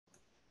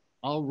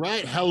All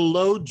right.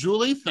 Hello,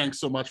 Julie. Thanks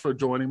so much for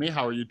joining me.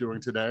 How are you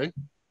doing today?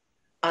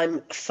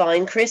 I'm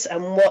fine, Chris,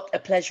 and what a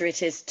pleasure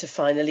it is to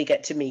finally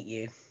get to meet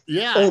you.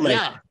 Yeah, Almost.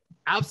 yeah,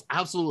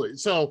 absolutely.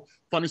 So,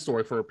 funny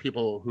story for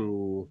people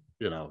who,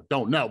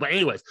 don't know. But,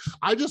 anyways,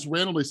 I just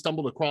randomly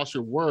stumbled across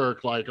your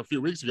work like a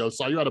few weeks ago,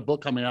 saw you had a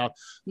book coming out.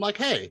 I'm like,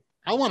 hey,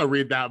 I want to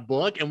read that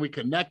book. And we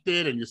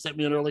connected, and you sent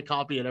me an early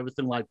copy and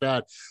everything like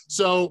that.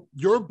 So,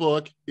 your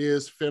book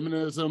is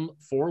Feminism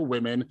for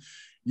Women.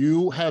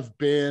 You have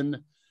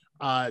been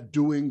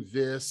doing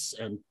this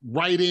and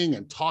writing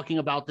and talking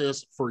about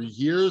this for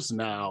years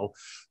now.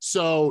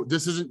 So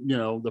this isn't,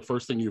 the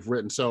first thing you've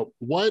written. So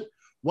what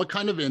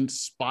kind of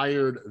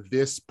inspired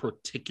this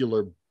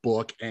particular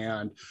book?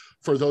 And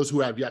for those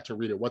who have yet to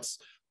read it,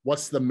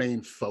 what's the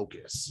main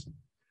focus?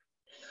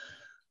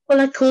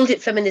 Well, I called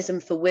it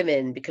Feminism for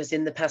Women because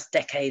in the past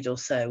decade or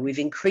so, we've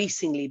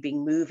increasingly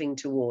been moving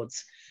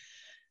towards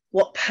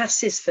what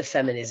passes for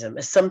feminism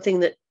as something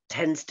that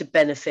tends to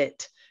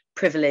benefit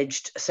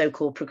privileged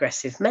so-called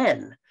progressive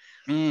men.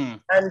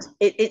 And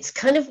it's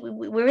kind of,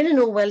 we're in an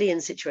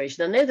Orwellian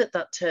situation. I know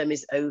that term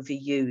is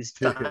overused,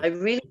 but I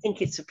really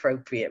think it's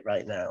appropriate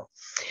right now.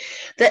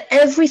 That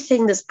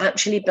everything that's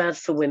actually bad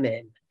for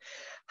women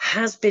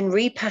has been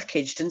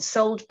repackaged and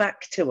sold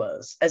back to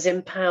us as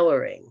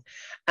empowering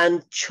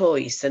and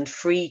choice and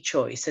free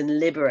choice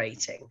and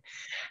liberating.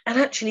 And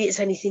actually,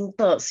 it's anything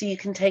but. So you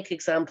can take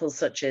examples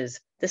such as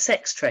the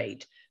sex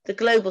trade, the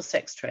global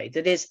sex trade,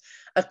 that is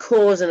a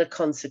cause and a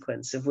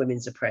consequence of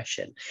women's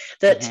oppression,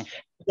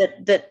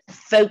 that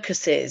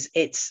focuses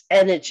its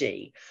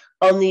energy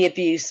on the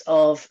abuse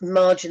of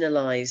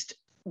marginalized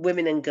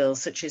women and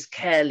girls, such as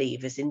care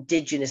leavers,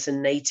 Indigenous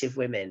and Native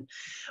women,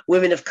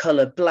 women of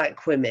color,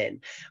 Black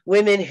women,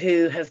 women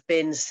who have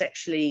been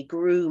sexually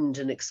groomed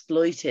and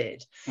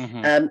exploited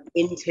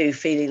into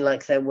feeling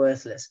like they're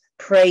worthless,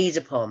 preyed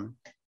upon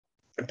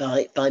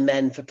by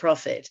men for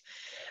profit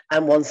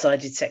and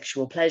one-sided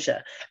sexual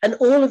pleasure. And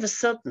all of a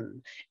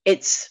sudden,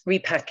 it's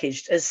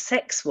repackaged as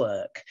sex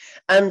work,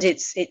 and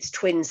its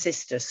twin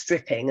sister,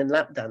 stripping and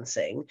lap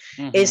dancing,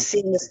 is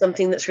seen as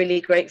something that's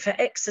really great for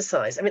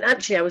exercise. I mean,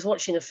 actually, I was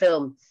watching a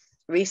film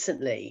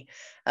recently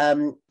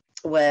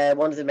where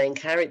one of the main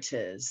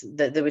characters,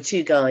 there were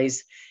two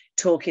guys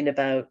talking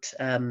about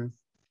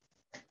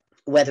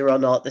whether or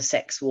not the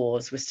sex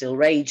wars were still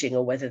raging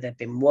or whether they'd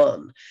been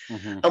won.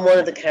 And one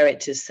of the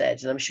characters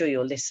said, and I'm sure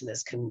your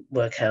listeners can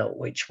work out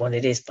which one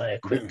it is by a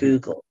quick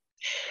Google,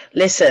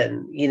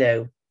 listen,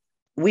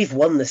 we've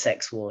won the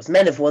sex wars.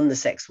 Men have won the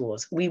sex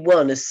wars. We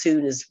won as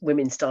soon as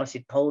women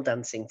started pole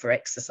dancing for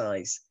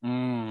exercise.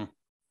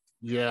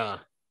 Yeah.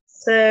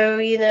 So,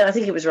 I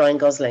think it was Ryan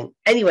Gosling.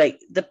 Anyway,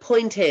 the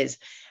point is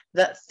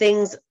that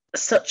things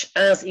such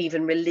as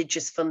even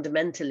religious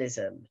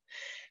fundamentalism,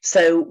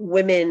 so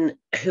women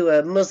who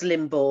are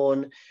Muslim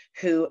born,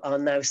 who are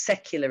now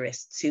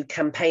secularists, who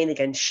campaign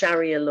against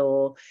Sharia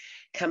law,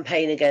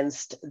 campaign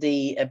against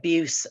the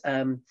abuse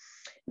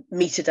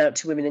meted out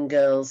to women and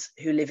girls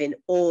who live in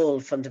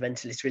all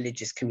fundamentalist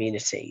religious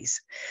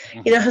communities,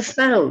 have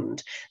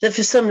found that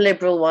for some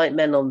liberal white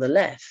men on the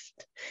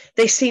left,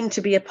 they seem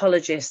to be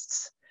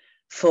apologists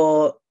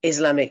for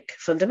Islamic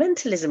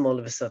fundamentalism all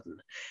of a sudden,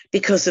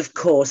 because of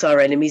course our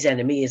enemy's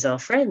enemy is our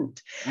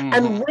friend.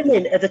 And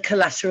women are the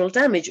collateral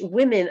damage.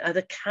 Women are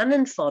the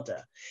cannon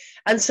fodder.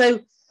 And so,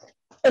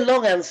 a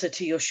long answer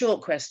to your short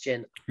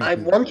question, I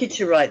wanted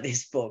to write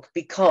this book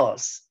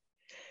because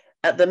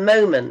at the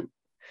moment,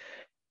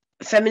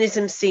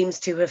 feminism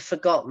seems to have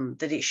forgotten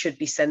that it should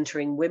be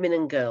centering women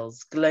and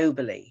girls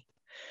globally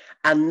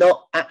and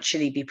not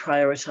actually be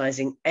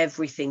prioritizing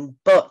everything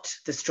but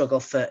the struggle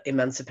for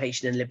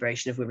emancipation and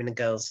liberation of women and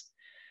girls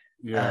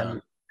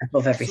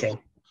above everything.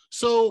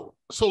 So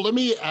let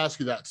me ask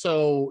you that.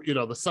 So,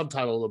 the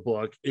subtitle of the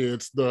book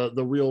is the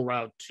real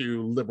route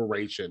to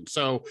liberation.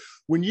 So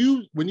when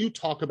you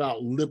talk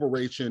about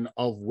liberation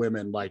of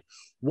women, like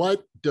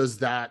what does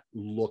that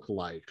look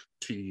like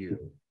to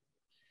you?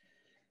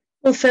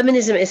 Well,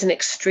 feminism is an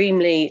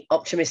extremely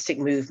optimistic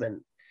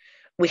movement.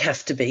 We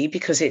have to be,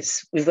 because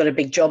we've got a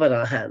big job on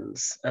our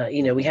hands.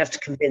 We have to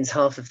convince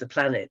half of the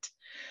planet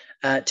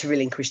to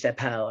relinquish their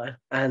power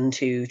and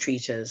to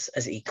treat us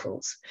as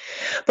equals.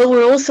 But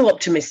we're also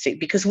optimistic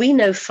because we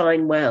know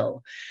fine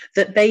well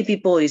that baby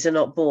boys are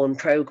not born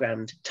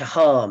programmed to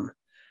harm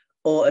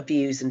or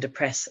abuse and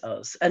oppress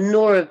us, and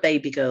nor are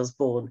baby girls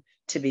born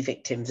to be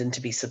victims and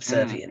to be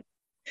subservient.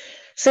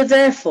 So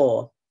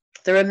therefore,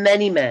 there are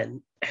many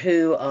men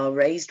who are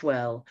raised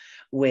well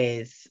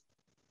with,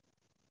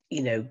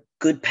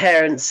 good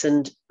parents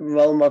and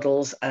role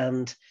models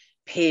and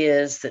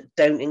peers that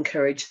don't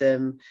encourage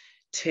them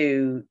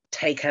to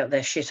take out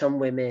their shit on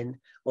women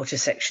or to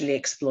sexually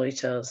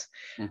exploit us,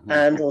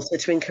 and also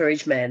to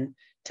encourage men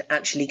to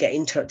actually get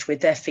in touch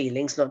with their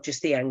feelings, not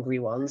just the angry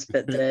ones,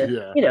 but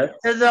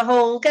the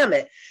whole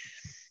gamut.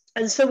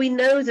 And so we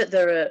know that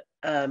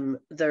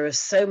there are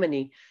so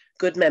many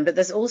good men, but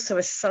there's also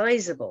a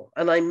sizable,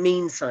 and I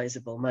mean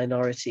sizable,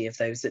 minority of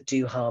those that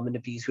do harm and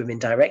abuse women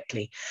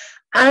directly.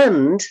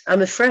 And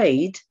I'm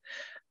afraid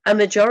a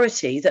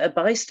majority that are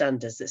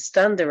bystanders, that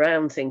stand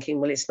around thinking,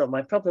 well, it's not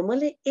my problem.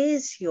 Well, it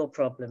is your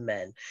problem,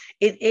 men.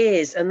 It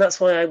is. And that's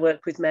why I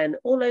work with men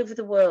all over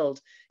the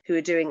world who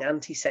are doing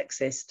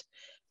anti-sexist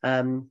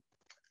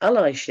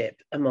allyship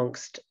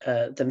amongst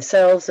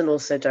themselves and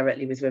also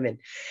directly with women.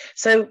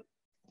 So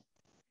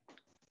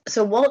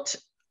what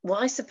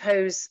I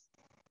suppose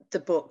the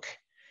book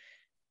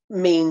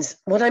means,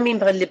 what I mean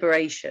by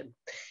liberation,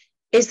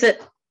 is that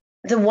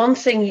the one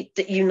thing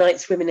that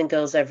unites women and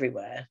girls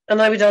everywhere, and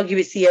I would argue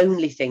it's the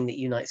only thing that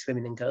unites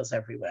women and girls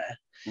everywhere,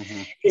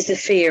 is the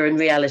fear and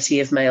reality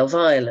of male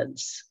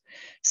violence.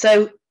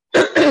 So,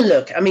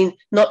 look, I mean,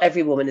 not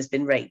every woman has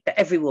been raped, but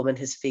every woman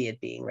has feared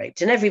being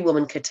raped, and every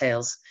woman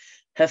curtails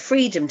her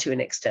freedom to an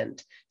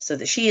extent so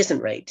that she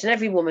isn't raped. And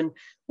every woman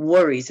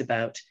worries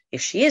about,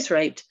 if she is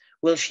raped,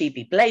 will she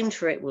be blamed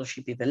for it? Will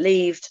she be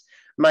believed?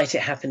 Might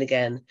it happen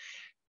again?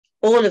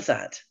 All of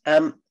that.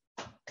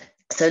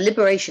 So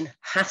liberation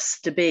has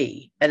to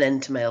be an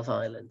end to male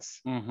violence.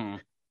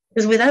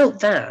 Because without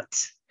that,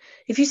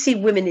 if you see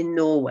women in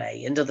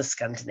Norway and other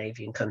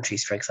Scandinavian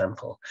countries, for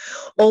example,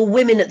 or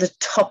women at the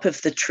top of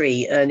the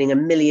tree earning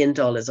 $1 million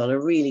on a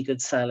really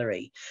good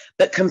salary,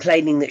 but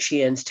complaining that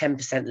she earns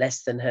 10%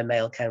 less than her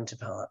male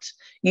counterpart,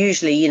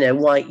 usually, you know,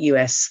 white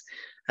US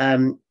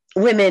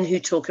women who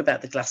talk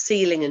about the glass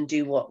ceiling and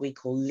do what we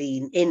call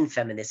lean in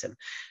feminism,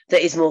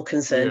 that is more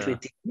concerned with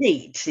the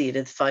elite, you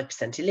know, the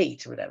 5%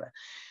 elite or whatever.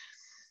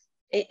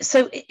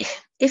 So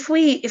if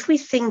we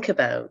think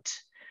about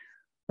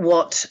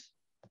what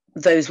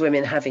those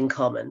women have in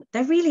common,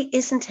 there really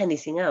isn't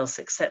anything else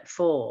except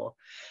for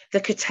the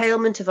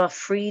curtailment of our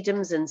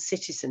freedoms and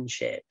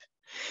citizenship,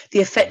 the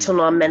effect on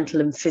our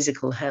mental and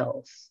physical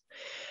health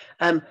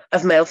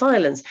of male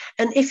violence.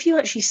 And if you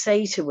actually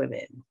say to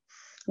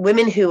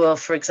women who are,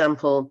 for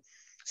example,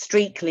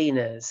 street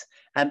cleaners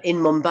in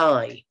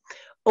Mumbai,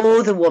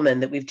 or the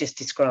woman that we've just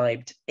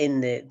described in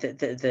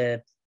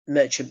the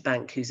merchant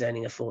bank who's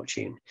earning a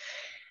fortune,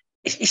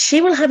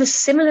 she will have a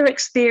similar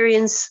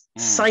experience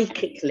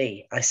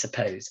psychically, I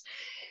suppose,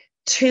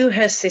 to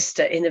her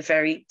sister in a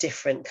very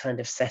different kind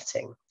of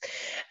setting.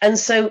 And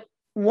so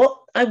what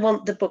I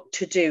want the book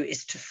to do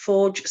is to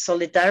forge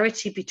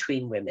solidarity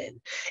between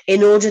women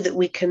in order that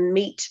we can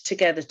meet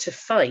together to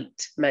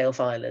fight male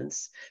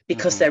violence,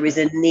 because there is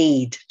a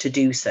need to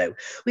do so.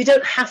 We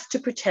don't have to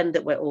pretend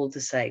that we're all the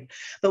same,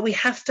 but we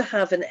have to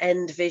have an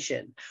end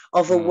vision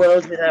of a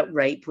world without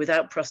rape,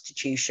 without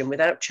prostitution,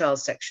 without child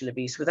sexual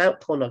abuse,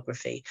 without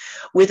pornography,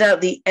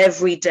 without the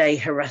everyday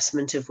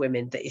harassment of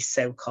women that is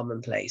so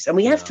commonplace. And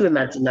we have to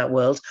imagine that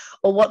world,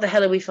 or what the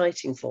hell are we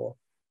fighting for?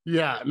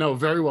 Yeah, no,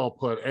 very well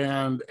put.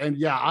 And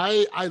yeah,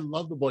 I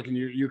love the book, and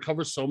you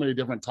cover so many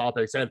different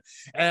topics. And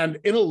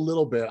in a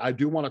little bit, I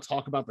do want to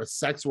talk about the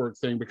sex work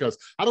thing, because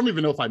I don't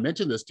even know if I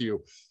mentioned this to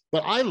you,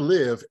 but I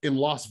live in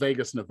Las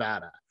Vegas,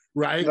 Nevada.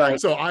 Right.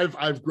 So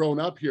I've grown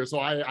up here. So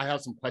I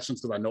have some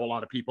questions, because I know a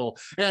lot of people.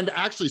 And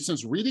actually,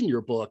 since reading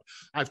your book,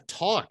 I've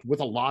talked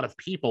with a lot of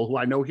people who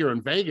I know here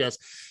in Vegas.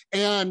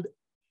 And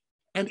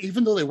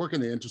even though they work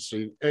in the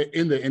industry,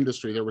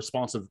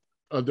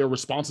 their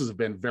responses have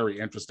been very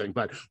interesting,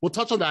 but we'll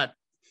touch on that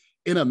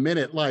in a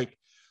minute. Like,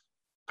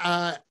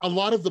 a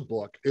lot of the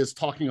book is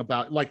talking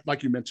about,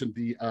 like you mentioned,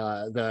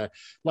 the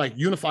like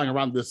unifying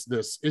around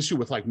this issue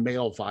with like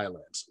male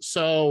violence.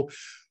 So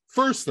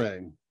first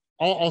thing,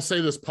 I'll say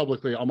this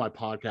publicly on my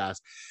podcast.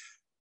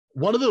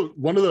 One of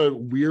the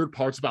weird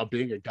parts about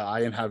being a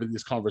guy and having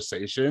these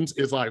conversations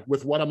is, like,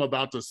 with what I'm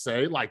about to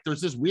say, like, there's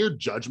this weird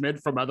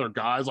judgment from other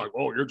guys, like,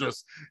 oh,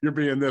 you're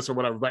being this or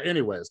whatever. But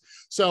anyways,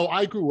 so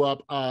I grew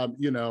up,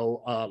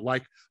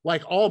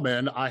 like all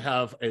men, I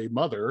have a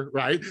mother,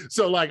 right?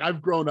 So like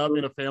I've grown up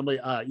in a family,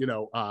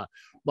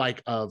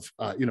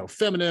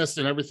 feminists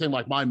and everything.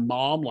 Like my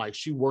mom, like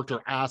she worked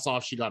her ass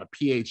off. She got a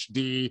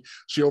PhD.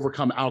 She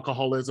overcome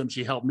alcoholism.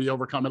 She helped me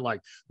overcome it. Like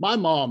my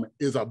mom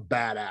is a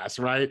badass,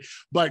 right?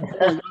 But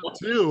growing up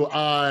too,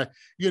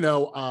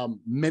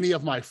 many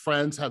of my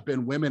friends have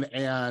been women,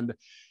 and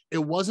it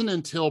wasn't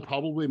until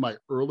probably my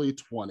early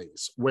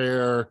 20s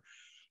where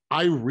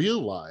I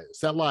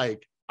realized that,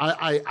 like,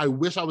 I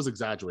wish I was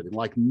exaggerating.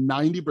 Like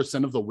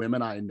 90% of the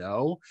women I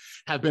know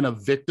have been a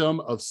victim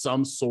of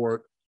some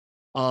sort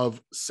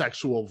of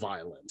sexual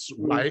violence,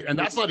 right? And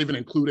that's not even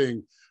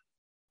including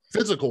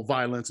physical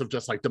violence of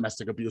just like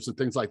domestic abuse and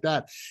things like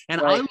that.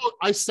 And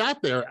I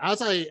sat there as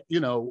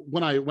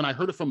when I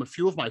heard it from a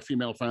few of my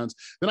female friends,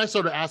 then I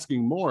started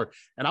asking more,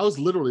 and I was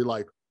literally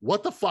like,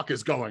 what the fuck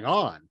is going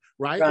on,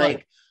 right?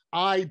 Like,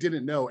 I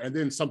didn't know. And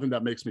then something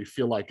that makes me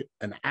feel like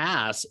an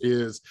ass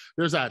is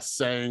there's that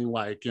saying,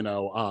 like,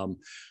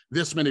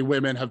 this many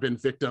women have been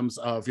victims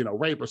of,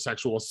 rape or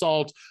sexual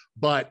assault,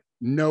 but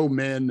no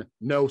men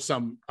know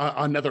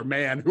another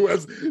man who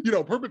has,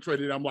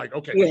 perpetrated it. I'm like,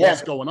 okay,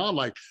 what's going on?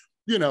 Like,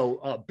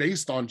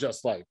 based on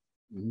just like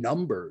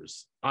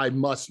numbers, I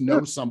must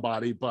know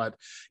somebody, but,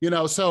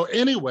 so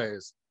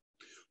anyways,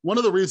 one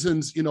of the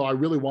reasons, you know, I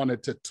really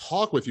wanted to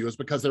talk with you is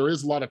because there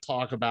is a lot of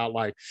talk about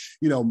like,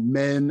 you know,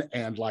 men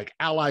and like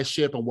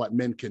allyship and what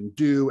men can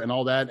do and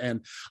all that.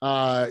 And,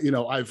 you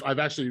know, I've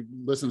actually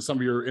listened to some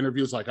of your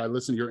interviews. Like I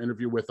listened to your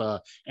interview with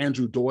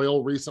Andrew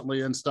Doyle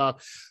recently and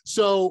stuff.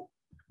 So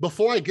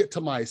before I get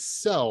to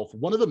myself,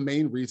 one of the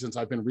main reasons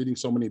I've been reading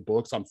so many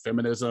books on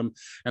feminism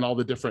and all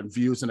the different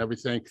views and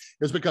everything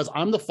is because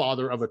I'm the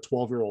father of a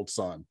 12-year-old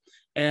son.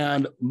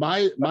 And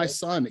my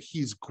son,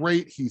 he's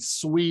great, he's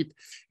sweet,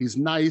 he's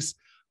nice.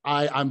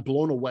 I'm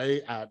blown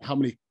away at how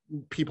many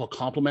people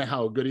compliment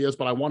how good he is,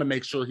 but I want to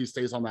make sure he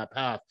stays on that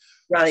path.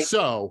 Right.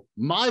 So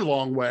my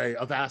long way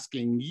of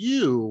asking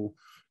you,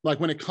 like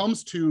when it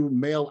comes to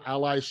male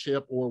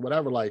allyship or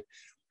whatever, like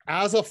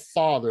as a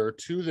father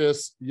to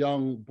this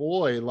young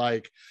boy,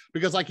 like,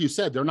 because like you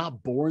said, they're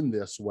not born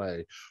this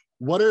way.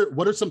 What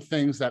are some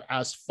things that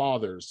as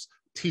fathers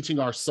teaching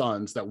our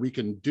sons that we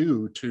can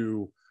do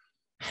to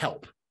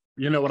help?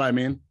 You know what I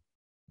mean?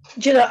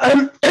 Do you know,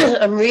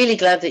 I'm really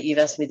glad that you've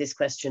asked me this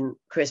question,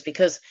 Chris,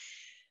 because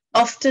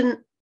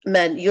often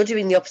men, you're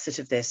doing the opposite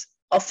of this.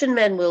 Often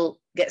men will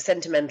get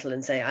sentimental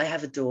and say, I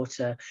have a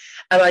daughter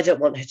and I don't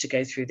want her to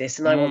go through this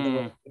and I want the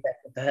world to be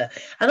better for her.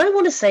 And I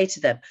want to say to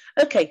them,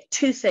 okay,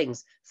 two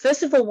things.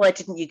 First of all, why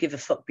didn't you give a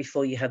fuck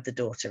before you had the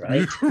daughter,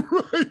 right?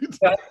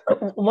 Right.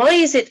 Why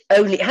is it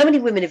only, how many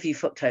women have you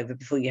fucked over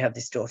before you have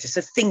this daughter? So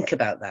think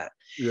about that.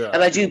 Yeah.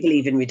 And I do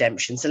believe in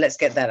redemption, so let's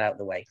get that out of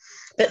the way.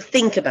 But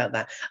think about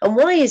that. And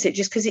why is it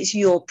just because it's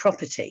your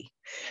property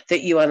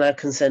that you are now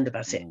concerned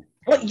about it?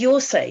 What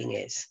you're saying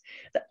is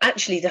that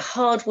actually the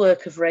hard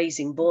work of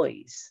raising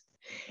boys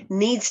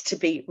needs to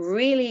be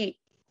really,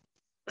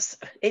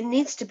 it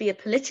needs to be a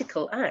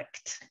political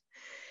act.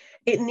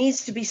 It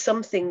needs to be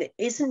something that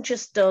isn't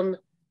just done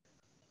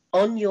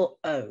on your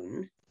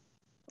own,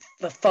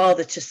 for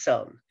father to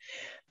son,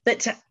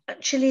 but to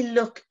actually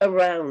look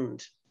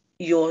around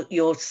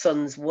your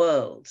son's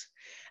world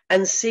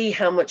and see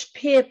how much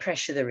peer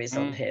pressure there is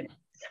on him.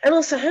 And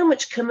also how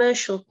much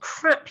commercial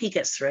crap he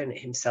gets thrown at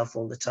himself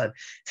all the time,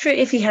 through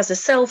if he has a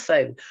cell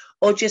phone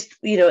or just,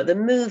 you know, at the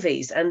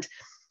movies, and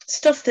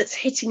stuff that's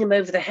hitting him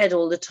over the head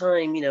all the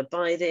time. You know,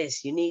 buy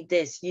this, you need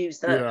this, use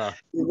that. Yeah.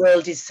 The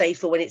world is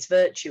safer when it's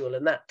virtual,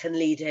 and that can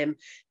lead him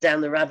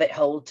down the rabbit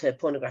hole to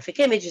pornographic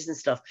images and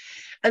stuff.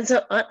 And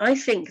so I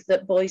think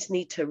that boys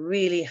need to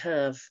really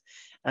have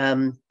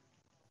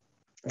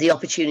the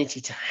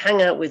opportunity to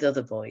hang out with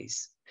other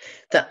boys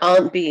that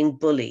aren't being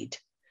bullied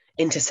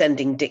into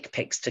sending dick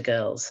pics to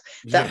girls,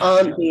 that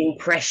aren't being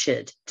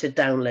pressured to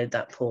download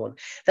that porn,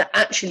 that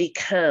actually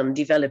can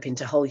develop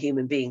into whole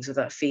human beings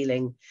without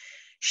feeling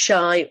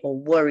shy or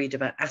worried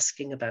about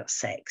asking about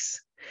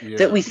sex.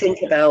 That we think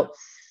about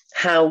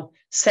how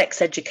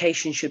sex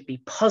education should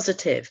be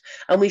positive,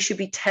 and we should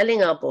be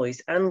telling our boys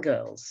and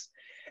girls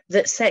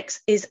that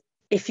sex is,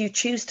 if you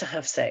choose to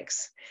have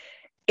sex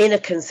in a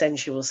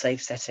consensual,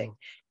 safe setting,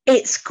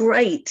 it's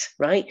great,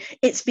 right?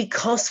 It's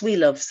because we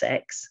love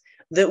sex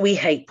that we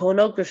hate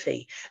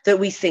pornography, that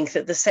we think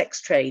that the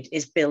sex trade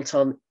is built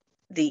on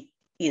the,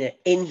 you know,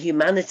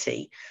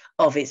 inhumanity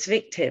of its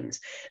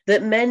victims,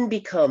 that men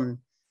become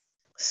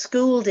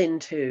schooled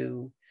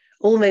into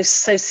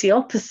almost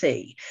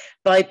sociopathy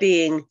by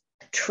being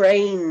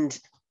trained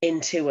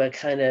into a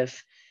kind of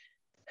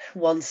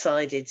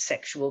one-sided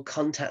sexual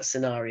contact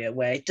scenario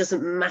where it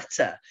doesn't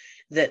matter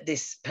that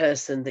this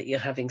person that you're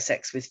having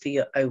sex with for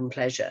your own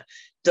pleasure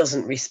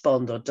doesn't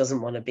respond or doesn't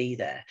want to be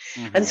there.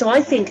 And so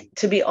I think,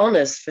 to be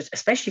honest,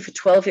 especially for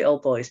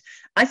 12-year-old boys,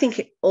 I think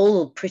it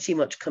all pretty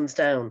much comes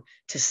down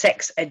to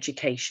sex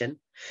education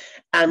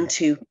and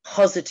to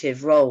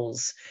positive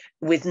roles,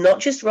 with not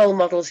just role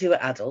models who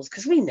are adults,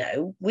 because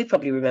we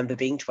probably remember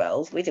being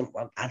 12. We didn't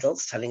want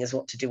adults telling us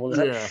what to do all the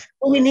time.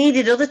 Well, we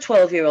needed other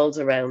 12-year-olds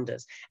around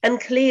us. And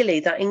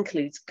clearly that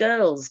includes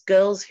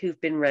girls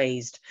who've been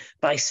raised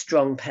by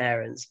strong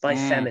parents, by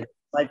feminists,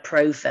 by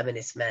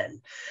pro-feminist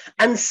men,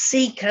 and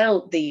seek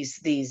out these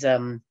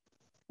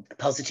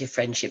positive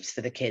friendships for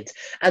the kids,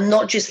 and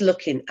not just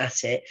looking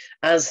at it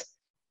as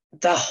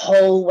the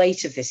whole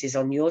weight of this is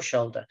on your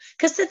shoulder,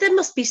 because there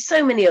must be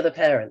so many other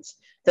parents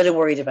that are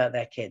worried about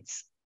their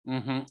kids.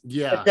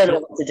 Yeah, don't know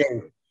what to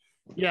do.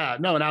 Yeah,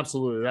 no, and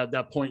absolutely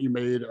that point you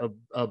made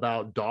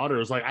about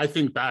daughters. Like I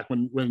think back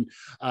when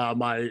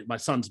my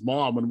son's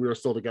mom, when we were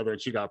still together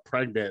and she got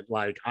pregnant,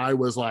 like I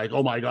was like,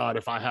 oh my God,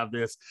 if I have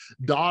this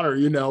daughter,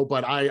 you know.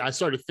 But I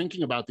started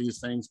thinking about these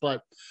things.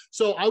 But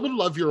so I would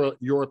love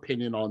your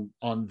opinion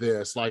on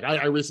this. Like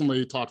I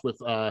recently talked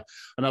with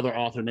another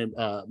author named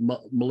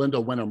Melinda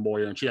Winter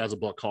Moyer, and she has a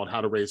book called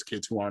How to Raise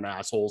Kids Who Aren't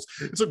Assholes.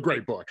 It's a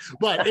great book.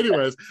 But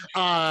anyways,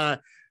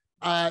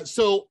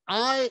 so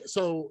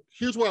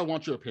here's where I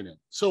want your opinion.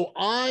 So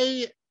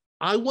I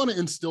want to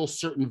instill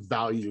certain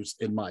values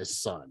in my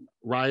son,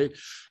 right?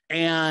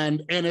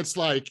 And it's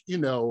like, you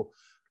know,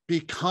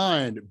 be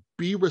kind,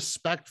 be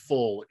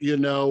respectful, you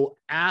know,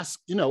 ask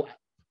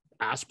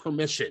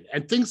permission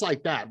and things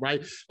like that,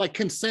 right? Like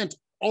consent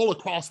all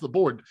across the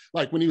board.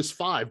 Like when he was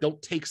 5,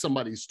 don't take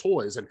somebody's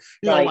toys. And,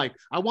 you know, like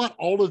I want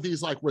all of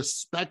these like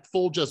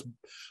respectful, just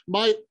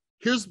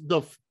here's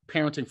the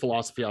parenting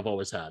philosophy I've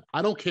always had.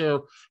 I don't care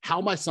how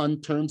my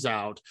son turns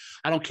out.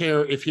 I don't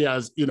care if he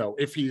has, you know,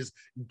 if he's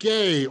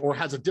gay or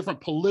has a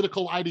different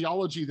political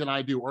ideology than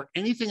I do or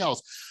anything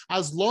else.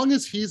 As long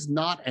as he's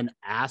not an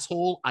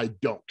asshole, I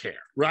don't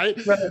care, right?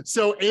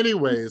 So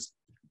anyways,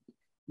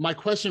 my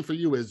question for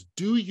you is,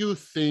 do you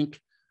think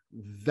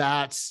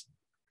that's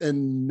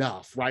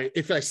enough, right?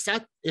 If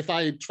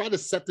I try to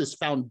set this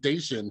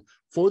foundation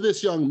for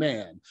this young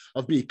man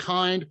of be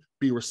kind,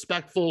 be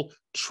respectful,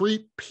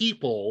 treat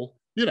people,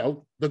 you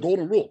know, the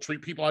golden rule,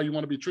 treat people how you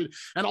want to be treated,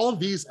 and all of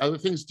these other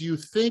things, do you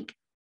think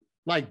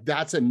like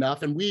that's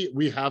enough? And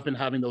we have been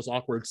having those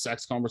awkward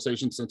sex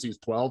conversations since he's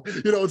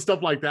 12, you know, and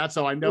stuff like that.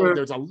 So I know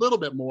there's a little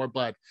bit more,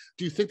 but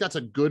do you think that's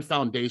a good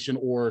foundation,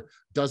 or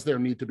does there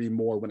need to be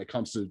more when it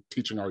comes to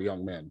teaching our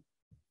young men?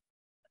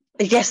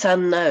 Yes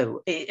and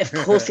no. Of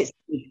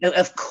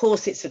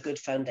course it's a good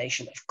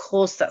foundation. Of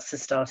course that's the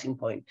starting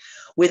point.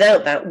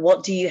 Without that,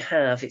 what do you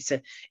have? It's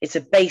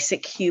a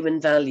basic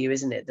human value,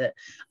 isn't it, that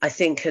I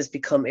think has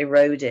become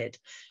eroded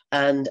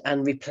and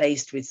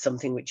replaced with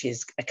something which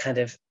is a kind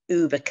of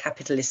uber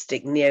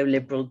capitalistic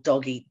neoliberal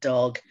dog eat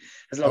dog.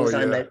 As long as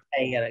I'm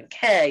okay, I don't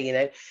care, you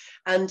know.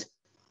 And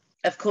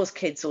of course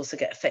kids also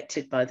get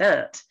affected by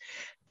that.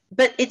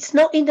 But it's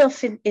not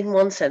enough in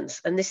one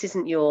sense, and this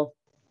isn't your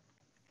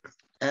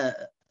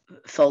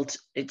fault,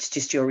 it's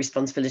just your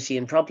responsibility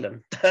and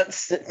problem.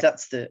 That's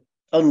the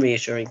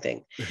unreassuring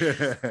thing.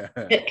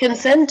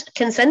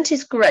 Consent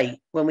is great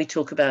when we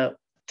talk about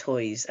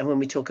toys and when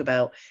we talk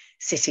about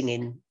sitting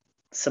in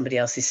somebody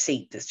else's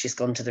seat that's just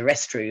gone to the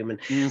restroom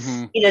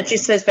and you know,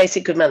 just those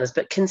basic good manners.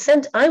 But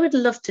consent, I would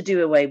love to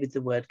do away with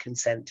the word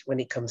consent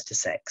when it comes to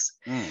sex.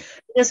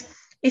 Because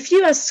if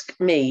you ask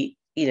me,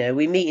 you know,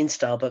 we meet in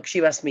Starbucks,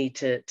 you ask me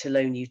to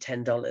loan you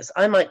 $10,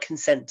 I might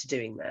consent to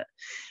doing that.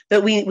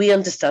 But we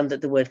understand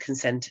that the word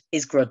consent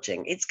is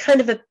grudging. It's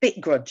kind of a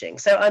bit grudging.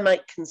 So I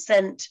might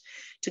consent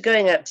to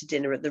going out to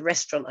dinner at the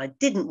restaurant I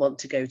didn't want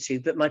to go to,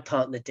 but my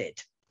partner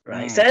did,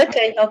 right? So,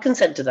 okay, I'll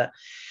consent to that.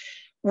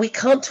 We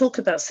can't talk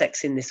about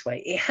sex in this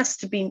way. It has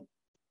to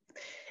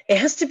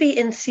be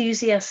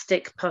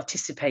enthusiastic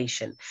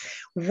participation.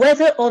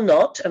 Whether or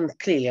not, and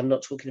clearly I'm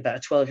not talking about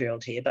a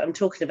 12-year-old here, but I'm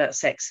talking about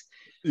sex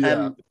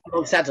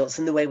amongst adults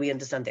and the way we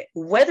understand it.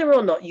 Whether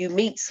or not you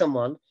meet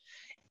someone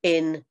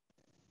in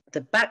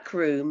the back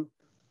room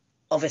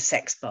of a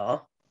sex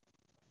bar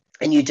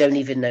and you don't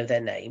even know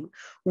their name,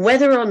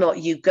 whether or not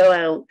you go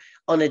out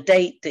on a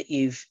date that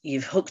you've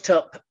hooked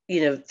up,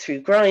 you know,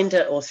 through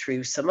Grindr or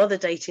through some other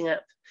dating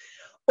app,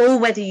 or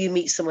whether you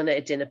meet someone at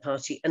a dinner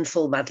party and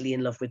fall madly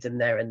in love with them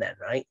there and then,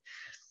 right?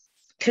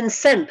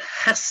 Consent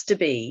has to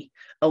be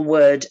a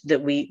word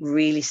that we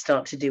really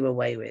start to do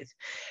away with,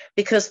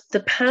 because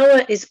the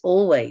power is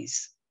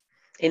always,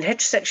 in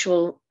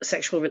heterosexual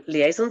sexual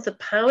liaisons, the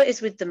power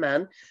is with the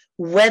man,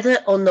 whether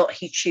or not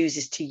he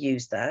chooses to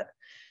use that.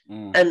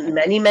 And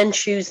many men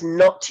choose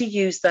not to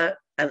use that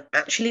and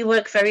actually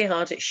work very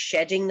hard at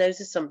shedding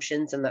those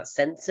assumptions and that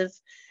sense of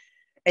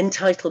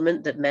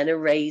entitlement that men are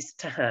raised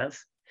to have.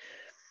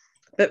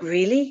 But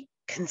really,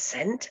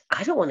 consent,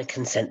 I don't want to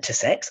consent to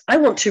sex. I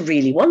want to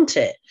really want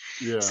it.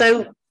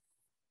 So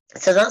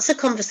that's a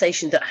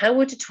conversation that, how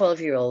would a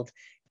 12-year-old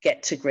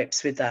get to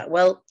grips with that?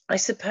 Well, I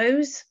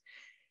suppose,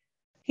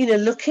 you know,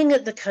 looking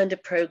at the kind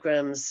of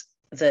programs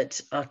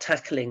that are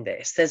tackling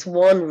this, there's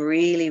one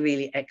really,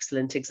 really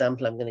excellent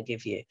example I'm going to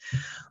give you,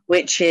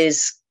 which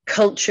is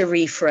Culture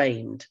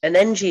Reframed, an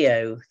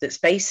NGO that's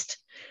based,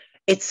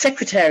 its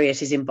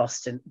secretariat is in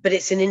Boston, but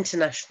it's an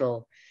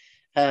international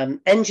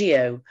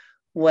NGO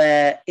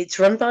where it's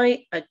run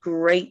by a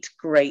great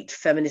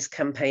feminist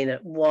campaigner,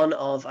 one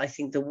of, I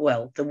think, the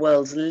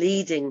world's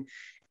leading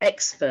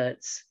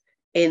experts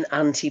in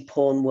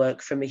anti-porn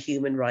work from a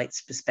human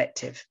rights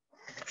perspective.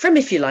 From,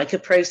 if you like, a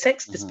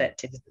pro-sex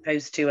perspective, as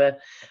opposed to a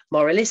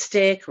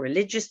moralistic or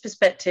religious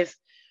perspective.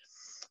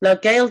 Now,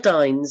 Gail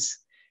Dines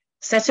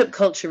set up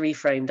Culture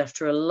Reframed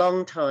after a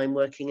long time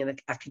working in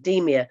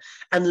academia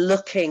and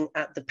looking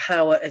at the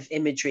power of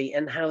imagery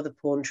and how the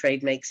porn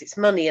trade makes its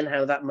money and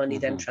how that money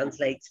then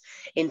translates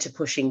into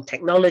pushing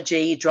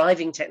technology,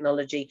 driving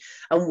technology,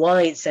 and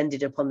why it's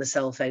ended up on the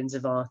cell phones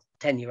of our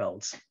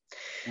 10-year-olds.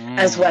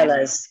 As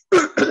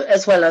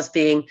well as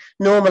being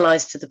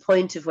normalized to the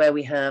point of where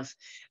we have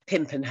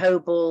Pimp and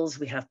Hoballs,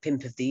 we have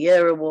Pimp of the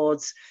Year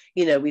awards.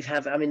 You know,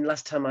 I mean,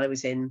 last time I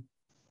was in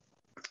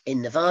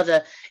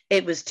Nevada,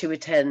 it was to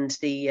attend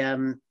the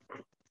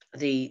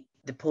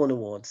porn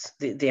awards,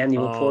 the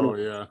annual porn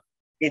awards.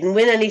 Didn't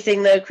win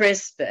anything though,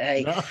 Chris, but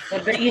hey,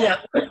 but you know,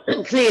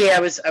 clearly I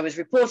was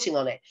reporting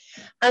on it.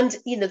 And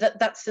you know,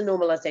 that's the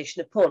normalization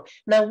of porn.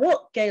 Now,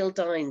 what Gail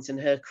Dines and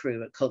her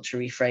crew at Culture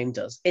Reframe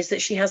does is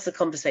that she has the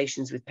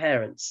conversations with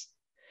parents.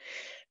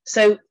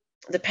 So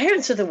the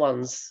parents are the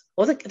ones,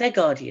 or their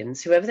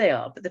guardians, whoever they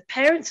are, but the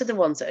parents are the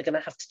ones that are going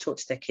to have to talk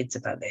to their kids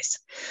about this.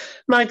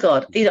 My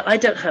God, you know, I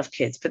don't have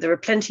kids, but there are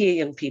plenty of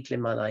young people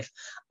in my life.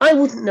 I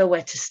wouldn't know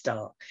where to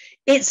start.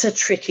 It's a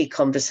tricky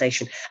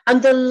conversation.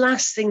 And the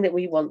last thing that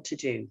we want to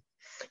do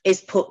is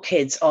put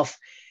kids off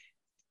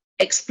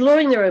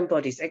exploring their own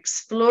bodies,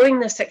 exploring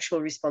their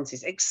sexual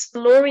responses,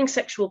 exploring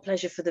sexual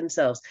pleasure for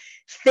themselves,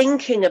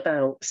 thinking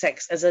about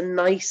sex as a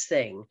nice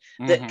thing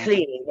that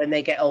clearly when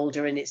they get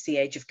older and it's the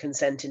age of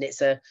consent and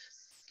it's a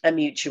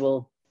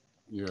mutual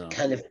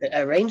kind of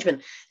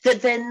arrangement,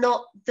 that they're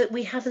not, that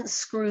we haven't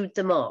screwed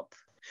them up.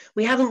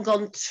 We haven't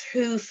gone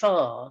too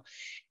far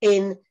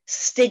in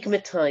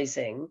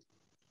stigmatizing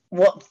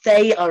what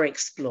they are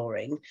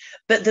exploring,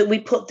 but that we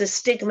put the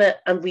stigma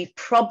and we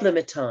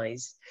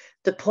problematize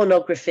the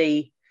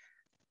pornography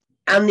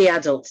and the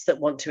adults that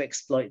want to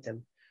exploit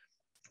them.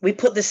 We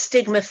put the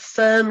stigma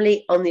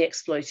firmly on the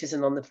exploiters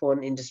and on the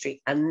porn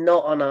industry and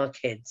not on our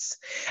kids.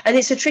 And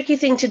it's a tricky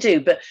thing to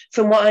do, but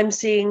from what I'm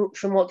seeing,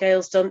 from what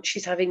Gail's done,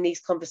 she's having these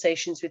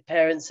conversations with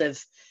parents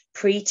of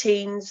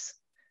pre-teens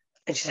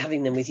and she's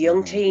having them with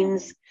young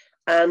teens.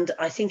 And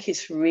I think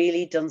it's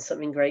really done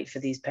something great for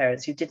these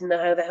parents who didn't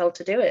know how the hell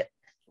to do it.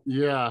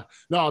 Yeah,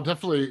 no, I'll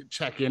definitely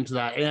check into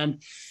that.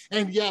 And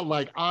yeah,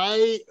 like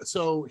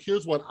so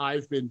here's what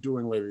I've been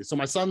doing lately. So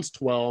my son's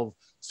 12,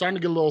 starting to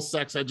get a little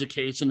sex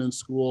education in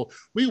school.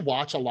 We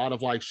watch a lot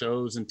of like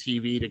shows and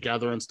TV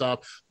together and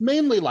stuff,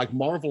 mainly like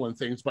Marvel and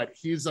things, but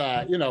he's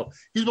you know,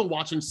 he's been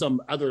watching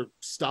some other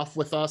stuff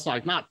with us,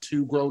 like not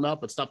too grown up,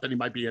 but stuff that he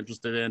might be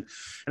interested in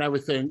and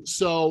everything.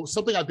 So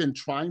something I've been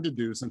trying to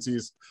do since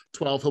he's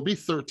 12, he'll be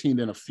 13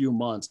 in a few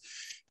months,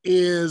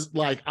 is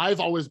like, I've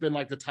always been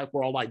like the type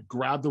where I'll like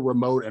grab the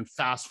remote and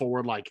fast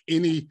forward like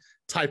any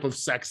type of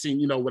sex scene,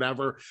 you know,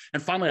 whatever.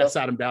 And finally I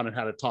sat him down and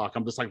had a talk.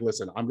 I'm just like,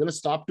 listen, I'm going to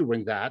stop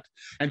doing that.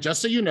 And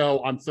just so you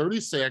know, I'm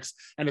 36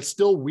 and it's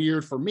still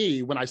weird for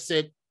me when I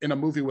sit in a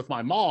movie with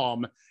my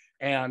mom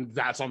and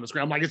that's on the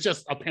screen. I'm like, it's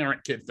just a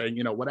parent kid thing,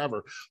 you know,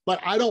 whatever. But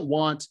I don't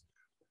want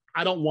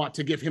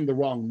to give him the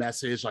wrong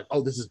message, like,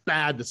 oh, this is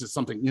bad, this is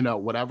something, you know,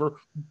 whatever.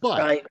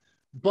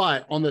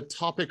 But on the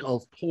topic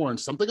of porn,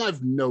 something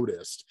I've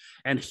noticed,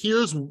 and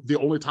here's the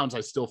only times I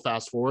still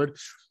fast forward,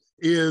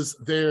 is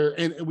there,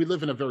 and we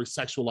live in a very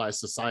sexualized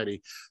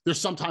society,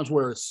 there's sometimes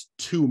where it's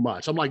too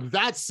much. I'm like,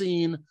 that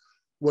scene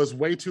was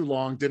way too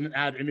long, didn't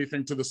add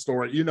anything to the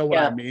story. You know what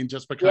I mean?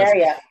 Just because,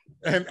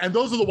 and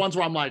those are the ones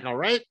where I'm like, all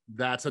right,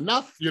 that's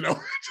enough, you know,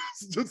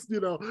 just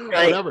you know,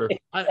 whatever.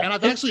 And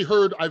I've actually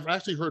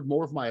heard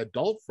more of my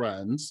adult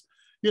friends,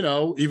 you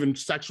know, even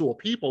sexual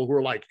people who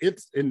are like,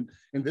 it's in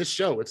this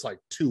show, it's like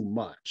too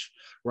much,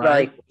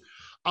 right?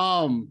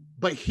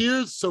 But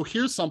here's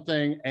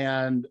something,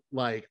 and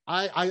like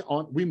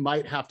we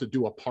might have to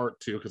do a part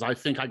 2 because I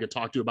think I could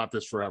talk to you about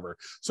this forever.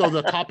 So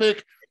the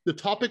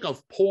topic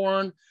of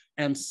porn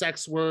and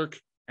sex work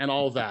and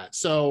all of that.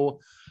 So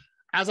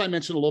as I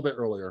mentioned a little bit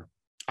earlier,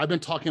 I've been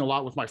talking a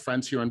lot with my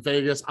friends here in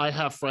Vegas. I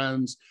have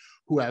friends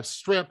who have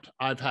stripped.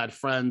 I've had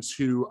friends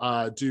who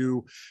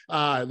do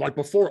like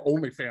before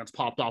OnlyFans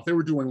popped off, they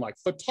were doing like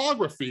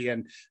photography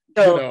and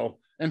you know,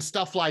 and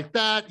stuff like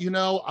that, you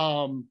know,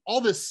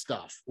 all this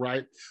stuff,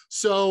 right?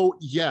 So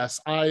yes,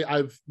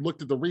 I've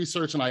looked at the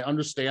research and I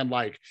understand,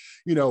 like,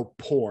 you know,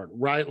 porn,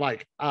 right?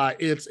 Like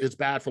it's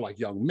bad for like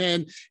young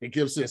men. It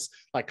gives this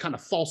like kind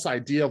of false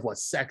idea of what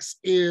sex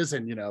is,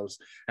 and you know,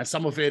 and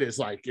some of it is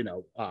like, you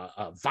know,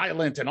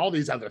 violent and all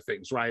these other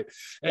things, right?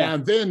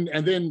 And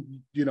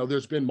then you know,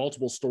 there's been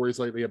multiple stories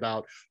lately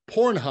about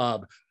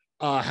Pornhub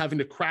having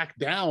to crack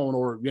down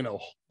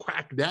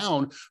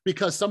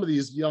because some of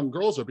these young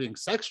girls are being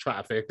sex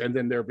trafficked and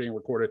then they're being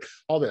recorded,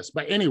 all this.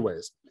 But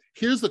anyways,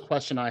 here's the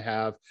question I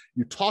have.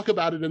 You talk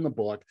about it in the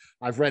book.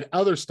 I've read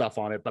other stuff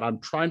on it, but I'm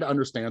trying to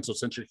understand. So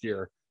since you're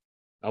here,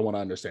 I want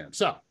to understand.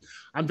 So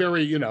I'm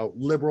very, you know,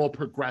 liberal,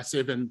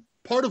 progressive, and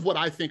part of what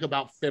I think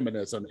about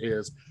feminism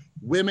is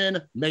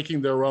women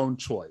making their own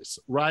choice,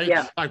 right?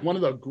 Yeah. Like one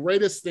of the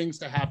greatest things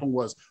to happen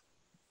was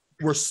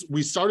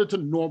we started to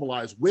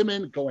normalize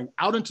women going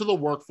out into the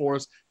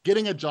workforce,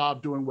 getting a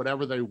job, doing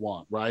whatever they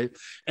want, right?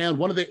 And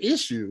one of the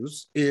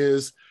issues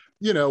is,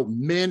 you know,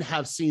 men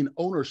have seen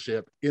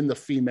ownership in the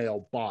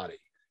female body,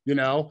 you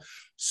know?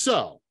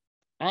 So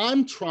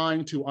I'm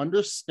trying to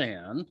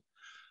understand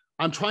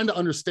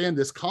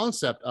this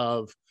concept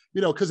of,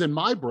 you know, because in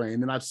my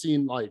brain, and I've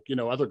seen like, you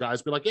know, other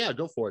guys be like, yeah,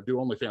 go for it, do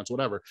OnlyFans,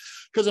 whatever.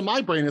 Because in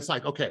my brain, it's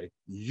like, okay,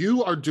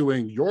 you are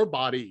doing your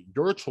body,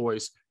 your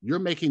choice, you're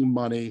making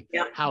money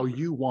how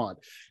you want.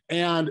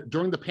 And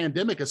during the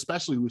pandemic,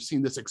 especially, we've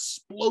seen this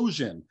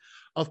explosion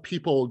of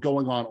people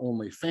going on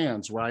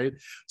OnlyFans, right?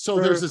 So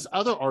there's this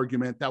other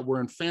argument that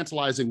we're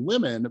infantilizing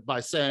women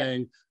by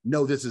saying,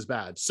 no, this is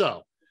bad.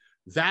 So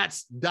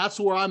that's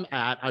where I'm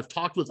at. I've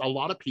talked with a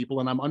lot of people,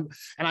 and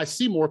and I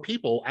see more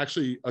people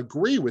actually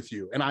agree with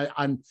you.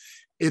 And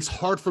it's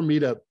hard for me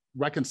to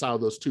reconcile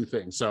those two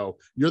things. So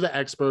you're the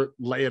expert.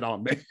 Lay it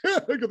on me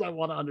because I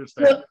want to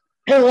understand.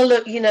 Well,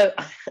 look, you know,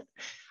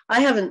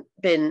 I haven't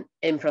been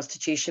in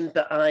prostitution,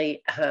 but I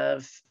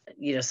have,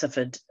 you know,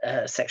 suffered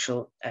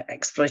sexual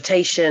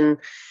exploitation.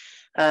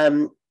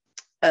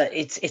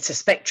 It's a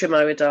spectrum,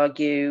 I would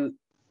argue.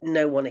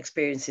 No one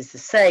experiences the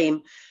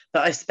same.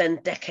 But I've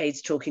spent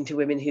decades talking to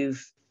women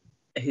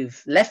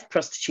who've left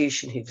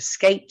prostitution, who've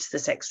escaped the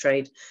sex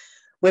trade,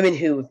 women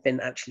who have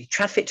been actually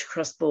trafficked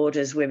across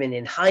borders, women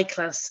in high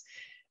class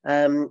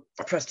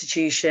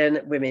prostitution,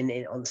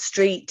 women on the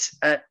street,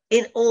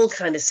 in all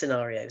kind of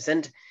scenarios.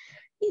 And,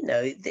 you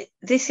know,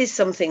 this is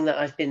something that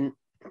I've been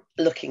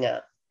looking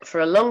at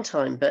for a long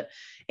time, but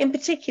in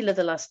particular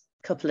the last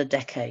couple of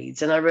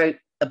decades. And I wrote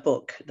a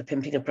book, The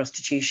Pimping of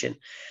Prostitution,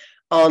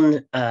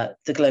 on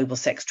the global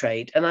sex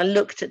trade. And I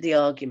looked at the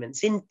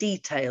arguments in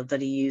detail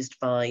that are used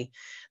by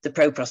the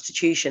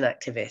pro-prostitution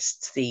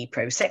activists, the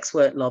pro-sex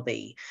work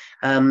lobby,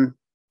 and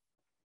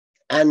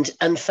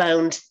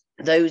found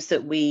those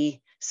that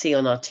we see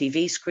on our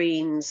TV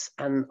screens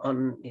and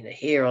on, you know,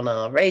 here on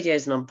our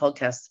radios and on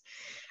podcasts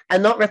are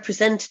not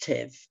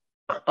representative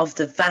of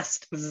the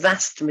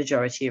vast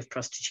majority of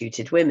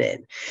prostituted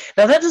women.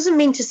 Now, that doesn't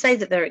mean to say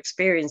that their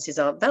experiences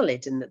aren't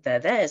valid and that they're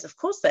theirs. Of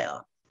course they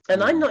are.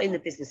 And I'm not in the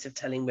business of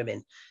telling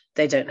women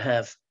they don't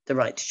have the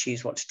right to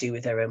choose what to do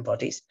with their own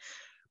bodies.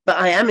 But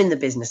I am in the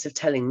business of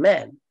telling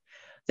men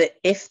that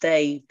if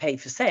they pay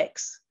for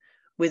sex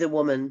with a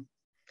woman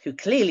who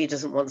clearly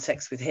doesn't want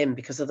sex with him,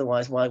 because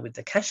otherwise why would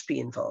the cash be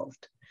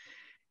involved?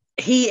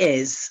 He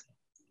is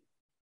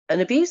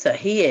an abuser.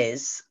 He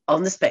is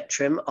on the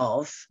spectrum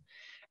of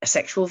a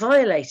sexual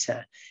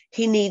violator.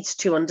 He needs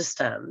to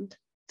understand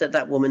that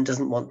that woman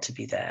doesn't want to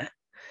be there,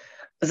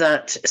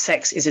 that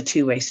sex is a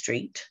two-way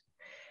street,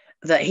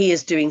 that he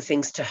is doing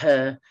things to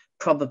her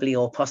probably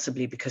or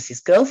possibly because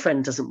his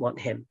girlfriend doesn't want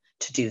him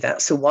to do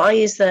that. So why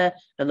is there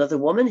another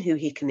woman who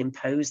he can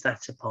impose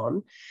that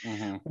upon?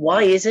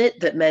 Why is it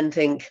that men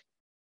think,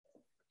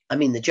 I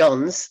mean, the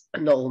Johns,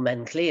 not all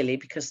men clearly,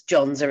 because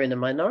Johns are in a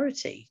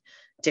minority,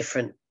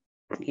 different,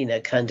 you know,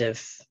 kind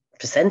of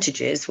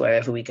percentages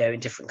wherever we go in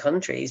different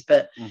countries,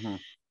 but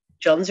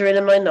Johns are in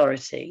a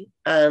minority,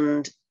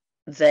 and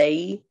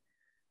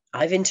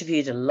I've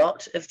interviewed a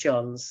lot of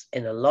Johns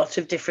in a lot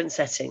of different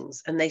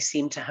settings, and they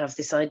seem to have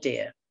this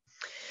idea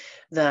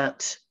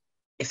that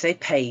if they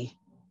pay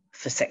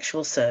for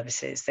sexual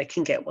services, they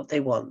can get what they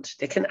want.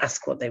 They can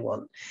ask what they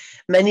want.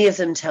 Many of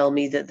them tell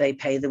me that they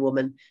pay the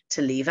woman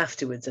to leave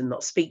afterwards and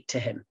not speak to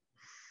him.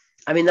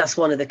 I mean, that's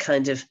one of the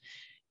kind of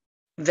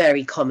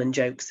very common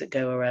jokes that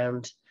go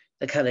around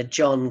the kind of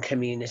John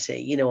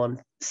community, you know,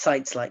 on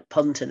sites like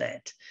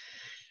Punternet.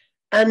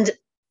 And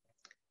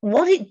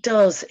what it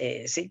does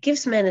is it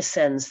gives men a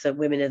sense that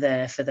women are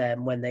there for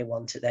them when they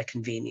want at their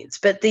convenience.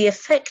 But the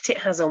effect it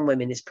has on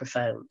women is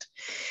profound.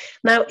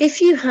 Now,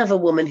 if you have a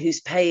woman who's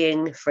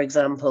paying, for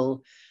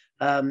example,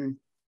 for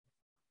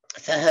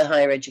her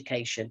higher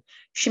education,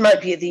 she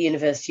might be at the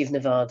University of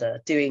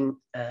Nevada doing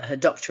her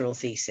doctoral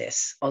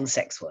thesis on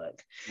sex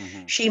work.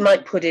 She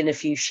might put in a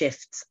few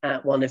shifts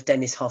at one of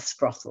Dennis Hoff's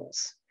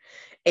brothels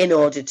in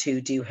order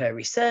to do her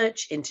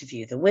research,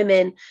 interview the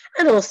women,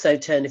 and also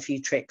turn a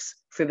few tricks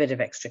for a bit of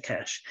extra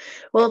cash.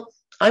 Well,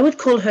 I would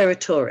call her a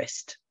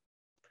tourist.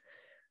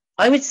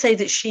 I would say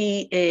that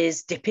she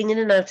is dipping in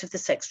and out of the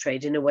sex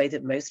trade in a way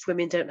that most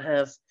women don't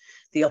have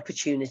the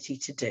opportunity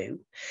to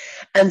do.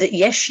 And that,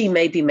 yes, she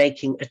may be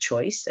making a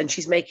choice, and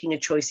she's making a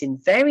choice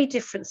in very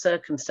different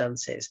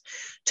circumstances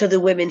to the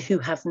women who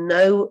have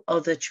no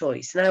other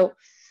choice. Now,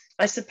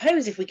 I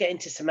suppose if we get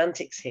into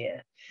semantics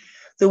here,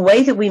 the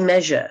way that we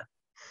measure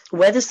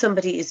whether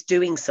somebody is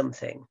doing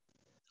something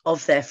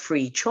of their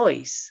free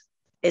choice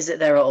is that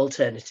there are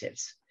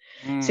alternatives.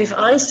 So if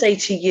I say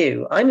to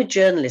you, I'm a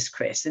journalist,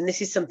 Chris, and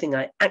this is something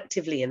I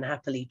actively and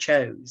happily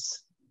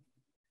chose,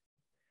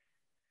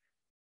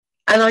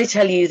 and I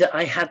tell you that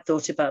I had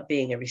thought about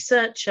being a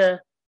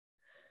researcher,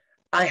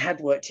 I had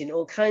worked in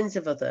all kinds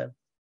of other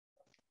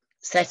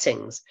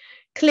settings,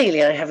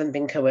 clearly I haven't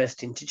been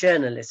coerced into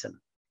journalism.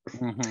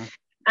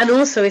 And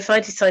also, if I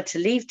decide to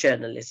leave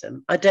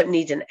journalism, I don't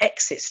need an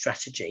exit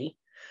strategy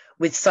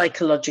with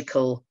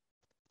psychological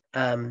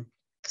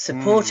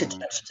support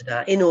attached to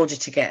that in order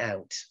to get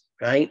out,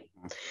 right?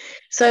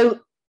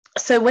 So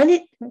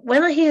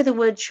when I hear the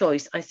word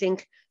choice, I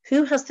think,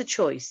 who has the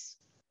choice?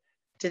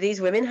 Do these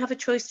women have a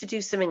choice to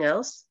do something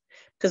else?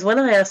 Because when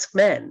I ask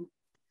men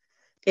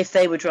if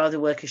they would rather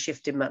work a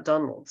shift in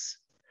McDonald's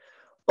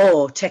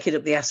or take it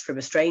up the ass from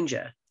a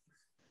stranger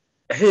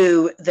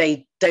who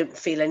they don't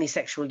feel any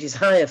sexual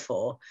desire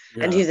for,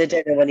 and who they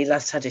don't know when he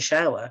last had a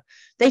shower,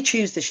 they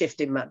choose the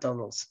shift in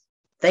McDonald's.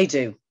 They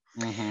do.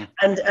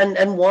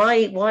 And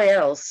why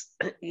else,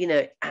 you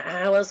know,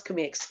 how else can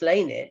we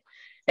explain it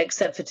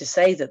except for to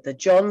say that the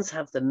Johns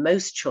have the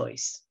most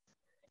choice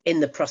in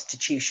the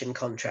prostitution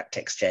contract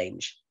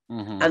exchange,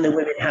 and the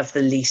women have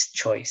the least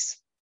choice.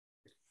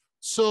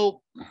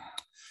 So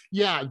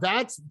yeah,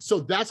 that's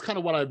kind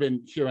of what I've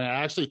been hearing.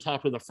 I actually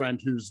talked with a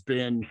friend who's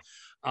been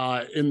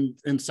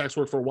in sex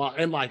work for a while,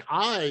 and like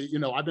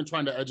I've been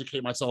trying to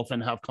educate myself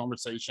and have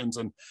conversations,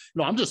 and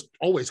I'm just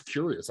always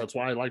curious. That's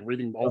why I like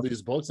reading all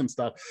these books and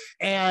stuff.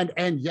 And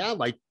yeah,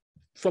 like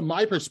from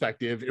my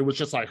perspective, it was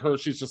just like her.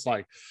 She's just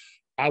like,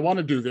 I want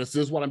to do this.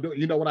 This is what I'm doing.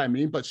 You know what I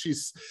mean? But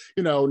she's,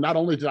 not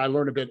only did I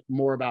learn a bit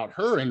more about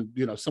her and,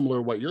 similar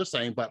to what you're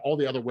saying, but all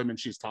the other women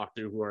she's talked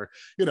to who are,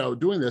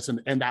 doing this,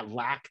 and that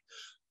lack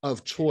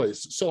of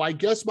choice. So I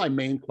guess my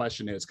main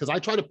question is, because I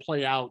try to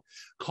play out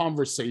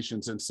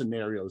conversations and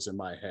scenarios in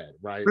my head,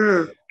 right?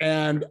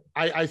 And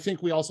I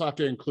think we also have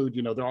to include,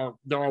 you know,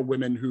 there are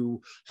women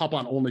who hop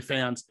on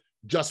OnlyFans,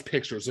 just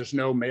pictures. There's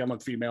no male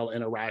and female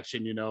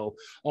interaction, you know,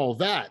 all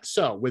that.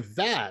 So with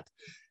that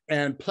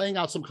and playing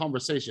out some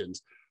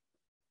conversations,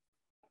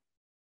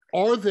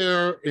 are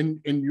there,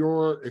 in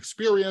your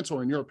experience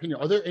or in your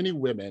opinion, are there any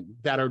women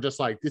that are just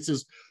like, this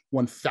is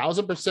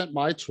 1000%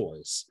 my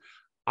choice,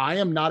 I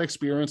am not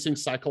experiencing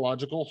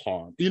psychological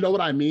harm? You know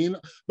what I mean?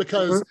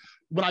 Because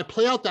when I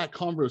play out that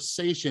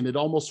conversation, it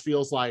almost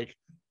feels like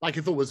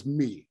if it was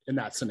me in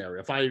that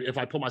scenario, if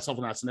I put myself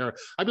in that scenario,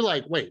 I'd be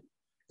like, wait,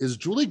 is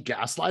Julie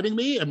gaslighting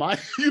me? Am I,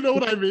 you know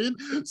what I mean?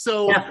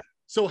 So,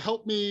 so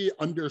help me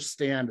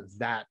understand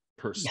that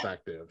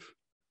perspective.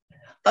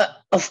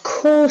 Of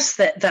course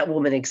that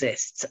woman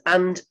exists,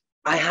 and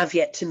I have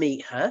yet to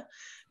meet her,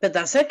 but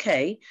that's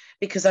okay,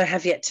 because I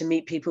have yet to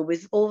meet people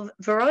with all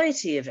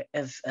variety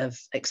of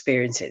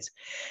experiences.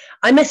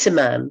 I met a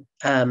man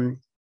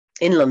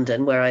in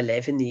London, where I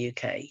live in the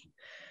UK,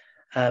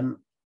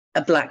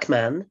 a black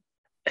man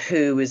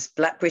who was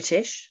Black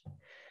British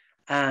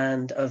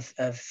and of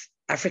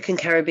African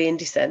Caribbean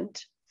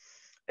descent,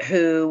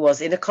 who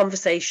was in a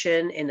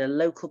conversation in a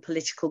local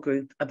political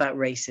group about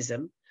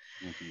racism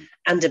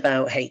and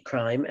about hate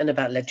crime and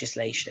about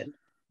legislation.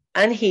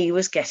 And he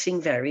was getting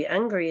very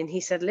angry. And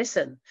he said,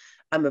 listen,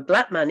 I'm a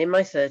black man in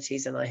my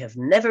 30s and I have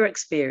never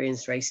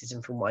experienced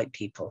racism from white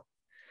people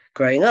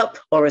growing up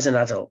or as an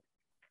adult.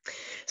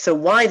 So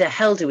why the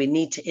hell do we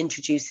need to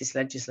introduce this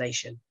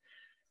legislation?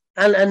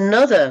 And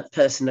another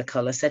person of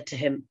color said to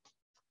him,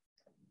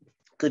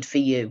 good for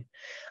you.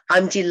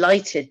 I'm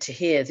delighted to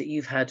hear that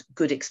you've had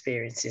good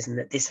experiences and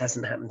that this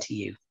hasn't happened to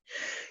you.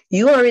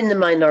 You are in the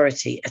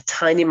minority, a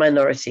tiny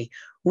minority.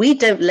 We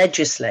don't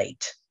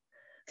legislate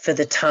for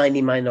the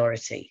tiny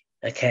minority,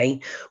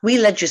 okay? We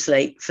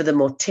legislate for the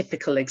more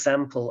typical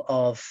example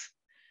of,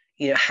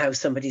 you know, how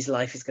somebody's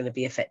life is going to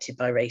be affected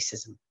by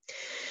racism.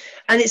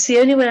 And it's the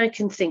only way I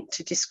can think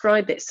to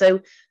describe it.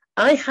 So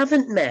I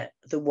haven't met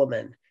the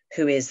woman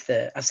who is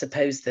I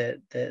suppose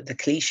the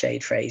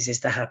cliched phrase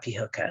is the happy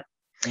hooker.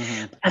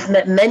 I've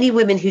met many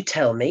women who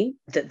tell me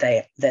that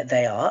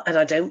they are,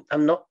 and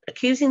I'm not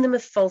accusing them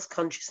of false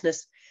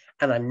consciousness,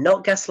 and I'm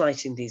not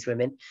gaslighting these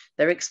women.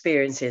 Their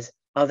experiences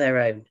are their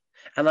own,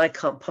 and I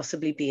can't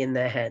possibly be in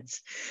their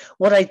heads.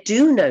 What I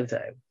do know,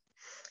 though,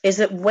 is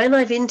that when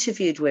I've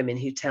interviewed women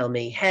who tell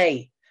me,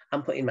 hey,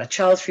 I'm putting my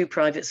child through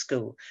private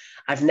school,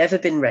 I've never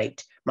been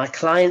raped, my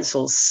clients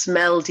all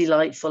smell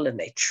delightful and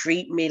they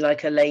treat me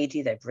like a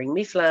lady, they bring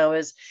me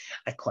flowers,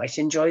 I quite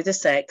enjoy the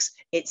sex,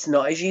 it's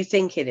not as you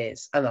think it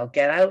is, and I'll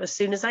get out as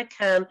soon as I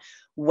can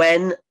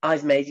when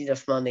I've made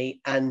enough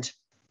money, and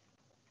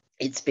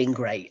it's been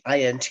great.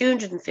 I earn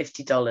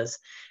 $250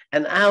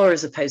 an hour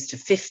as opposed to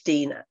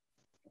 $15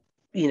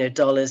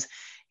 dollars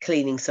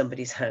cleaning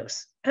somebody's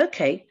house.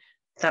 Okay,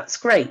 that's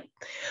great.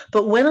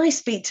 But when I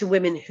speak to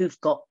women who've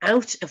got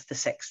out of the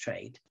sex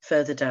trade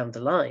further down the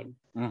line,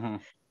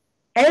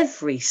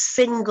 every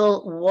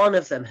single one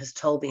of them has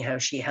told me how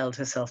she held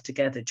herself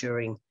together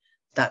during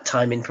that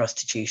time in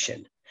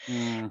prostitution.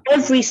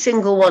 Every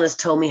single one has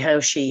told me how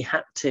she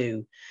had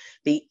to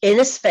be in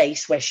a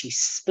space where she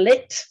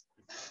split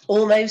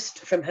almost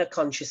from her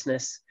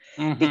consciousness,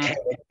 became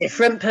a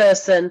different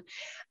person,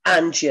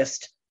 and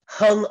just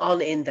hung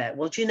on in there.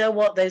 Well, do you know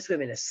what? Those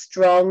women are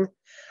strong.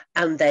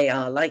 And they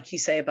are, like you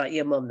say about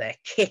your mum, they're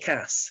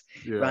kick-ass,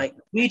 right?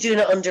 We do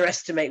not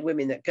underestimate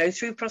women that go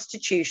through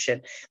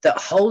prostitution, that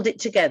hold it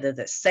together,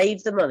 that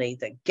save the money,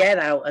 that get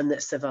out and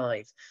that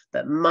survive.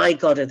 But my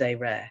God, are they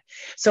rare.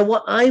 So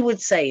what I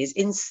would say is,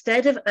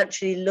 instead of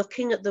actually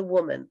looking at the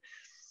woman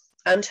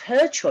and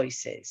her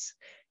choices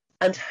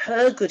and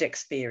her good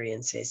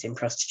experiences in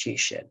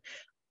prostitution,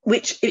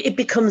 which it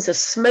becomes a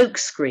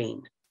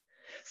smokescreen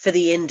for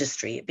the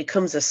industry, it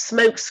becomes a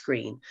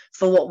smokescreen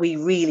for what we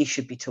really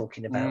should be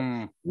talking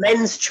about.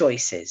 Men's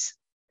choices,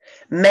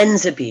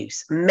 men's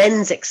abuse,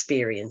 men's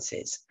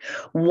experiences.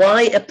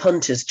 Why are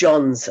punters,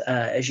 Johns,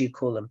 as you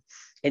call them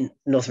in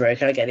North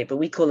America, I get it, but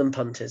we call them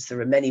punters.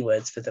 There are many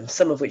words for them,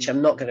 some of which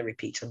I'm not going to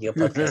repeat on your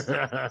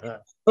podcast.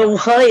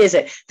 But why is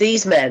it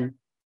these men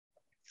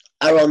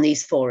are on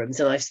these forums?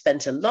 And I've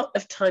spent a lot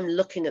of time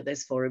looking at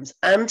those forums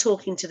and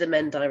talking to the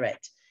men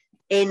direct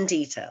in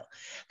detail.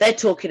 They're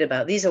talking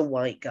about, these are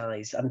white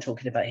guys I'm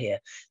talking about here.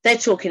 They're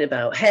talking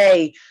about,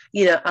 hey,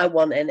 I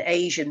want an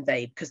Asian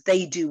babe because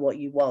they do what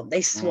you want.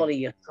 They swallow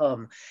your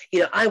cum.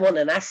 I want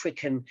an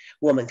African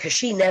woman because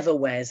she never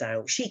wears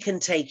out. She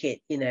can take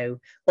it,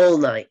 all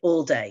night,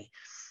 all day.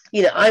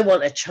 I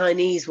want a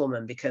Chinese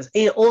woman because,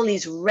 all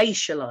these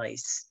racialized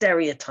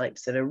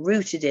stereotypes that are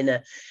rooted in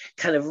a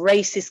kind of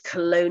racist,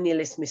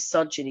 colonialist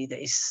misogyny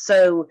that is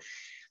so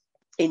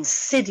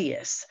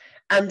insidious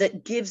and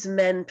that gives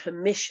men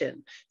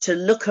permission to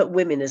look at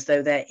women as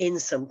though they're in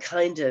some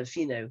kind of,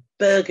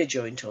 burger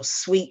joint or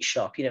sweet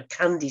shop,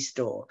 candy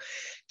store,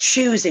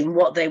 choosing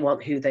what they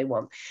want, who they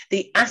want.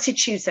 The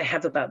attitudes they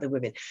have about the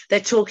women.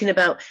 They're talking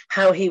about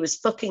how he was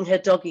fucking her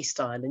doggy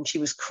style and she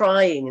was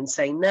crying and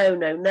saying, no,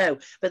 no, no.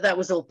 But that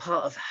was all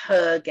part of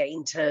her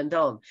getting turned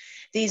on.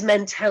 These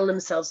men tell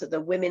themselves that the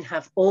women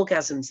have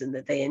orgasms and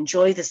that they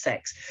enjoy the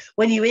sex.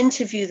 When you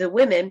interview the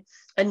women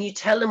and you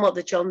tell them what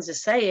the Johns are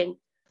saying,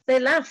 they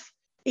laugh.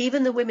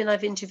 Even the women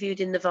I've interviewed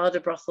in Nevada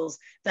brothels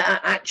that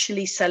are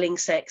actually selling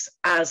sex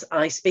as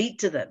I speak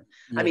to them.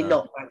 Yeah. I mean,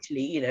 not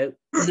actually, yeah.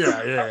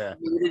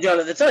 the John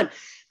at the time,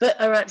 but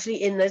are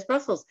actually in those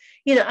brothels,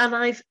 and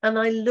I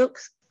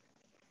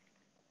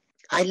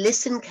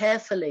listen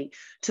carefully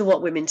to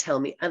what women tell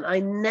me, and I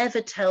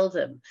never tell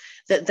them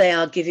that they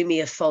are giving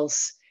me a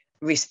false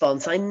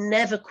response. I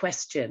never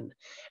question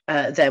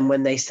them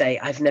when they say,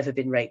 I've never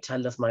been raped, I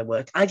love my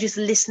work. I just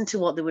listen to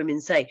what the women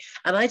say.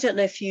 And I don't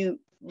know if you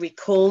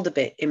recalled a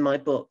bit in my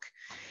book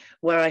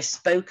where I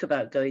spoke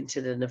about going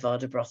to the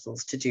Nevada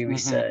brothels to do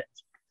research.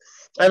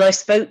 And I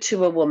spoke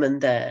to a woman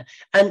there,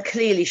 and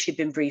clearly she'd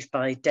been briefed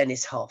by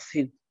Dennis Hoff,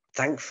 who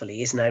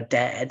thankfully is now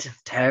dead.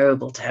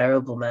 Terrible,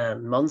 terrible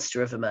man,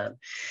 monster of a man.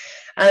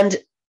 And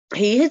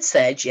he had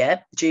said,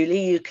 yeah,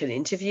 Julie, you can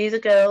interview the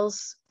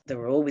girls. There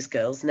were always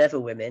girls, never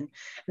women.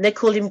 And they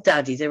called him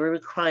Daddy. They were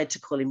required to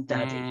call him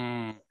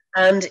Daddy.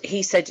 And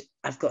he said,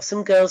 I've got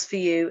some girls for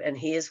you, and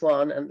here's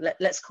one, and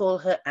let's call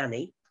her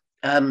Annie.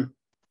 And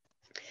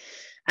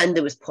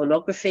there was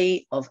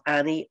pornography of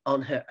Annie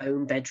on her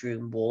own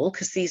bedroom wall,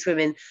 because these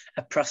women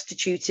are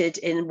prostituted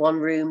in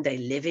one room, they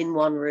live in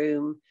one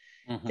room,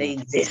 they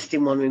exist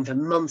in one room for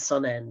months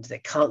on end. They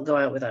can't go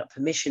out without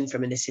permission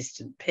from an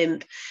assistant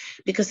pimp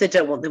because they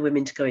don't want the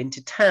women to go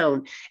into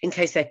town in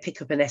case they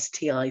pick up an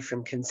STI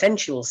from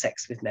consensual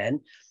sex with men.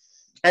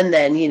 And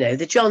then,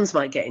 the Johns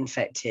might get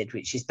infected,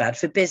 which is bad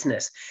for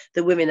business.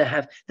 The women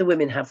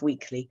have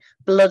weekly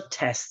blood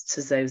tests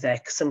as though they're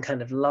some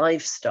kind of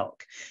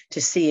livestock to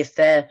see if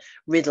they're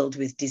riddled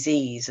with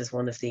disease, as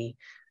one of the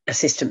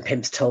assistant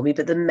pimps told me,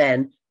 but the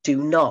men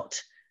do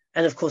not.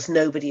 And of course,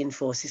 nobody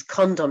enforces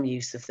condom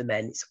use of the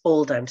men. It's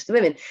all down to the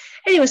women.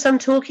 Anyway, so I'm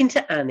talking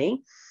to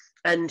Annie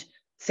and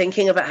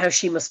thinking about how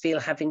she must feel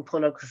having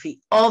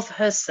pornography of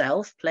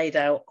herself played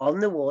out on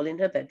the wall in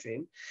her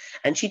bedroom.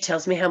 And she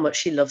tells me how much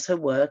she loves her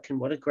work and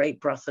what a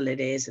great brothel it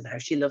is and how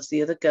she loves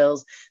the other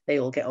girls. They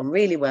all get on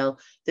really well.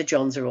 The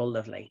Johns are all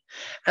lovely.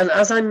 And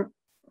as I'm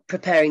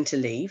preparing to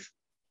leave,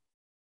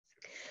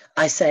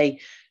 I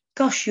say,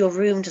 gosh, your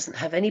room doesn't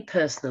have any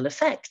personal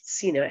effects.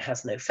 It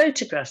has no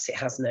photographs. It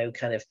has no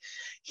kind of,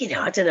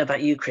 I don't know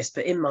about you, Chris,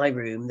 but in my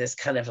room, there's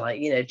kind of like,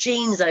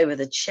 jeans over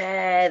the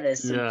chair.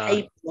 There's some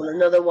paper on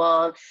another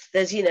one.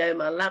 There's,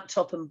 my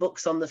laptop and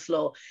books on the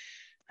floor.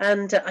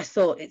 And I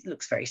thought it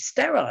looks very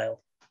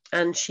sterile.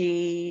 And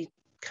she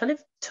kind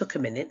of took a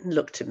minute and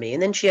looked at me.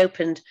 And then she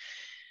opened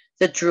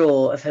the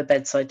drawer of her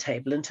bedside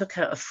table and took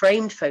out a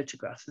framed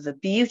photograph of a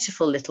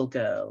beautiful little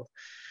girl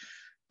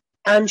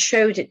and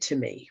showed it to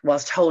me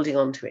whilst holding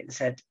on to it and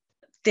said,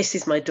 this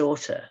is my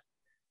daughter.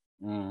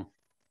 But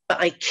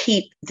I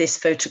keep this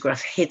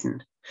photograph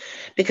hidden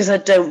because I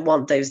don't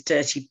want those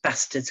dirty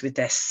bastards with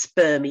their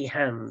spermy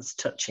hands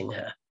touching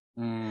her.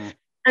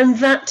 And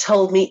that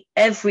told me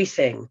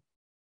everything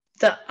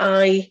that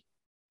I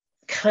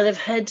kind of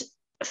had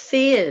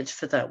feared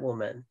for that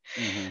woman,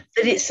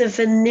 that it's a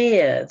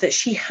veneer that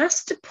she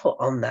has to put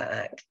on that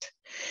act,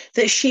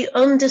 that she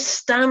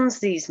understands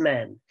these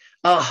men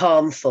are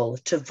harmful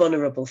to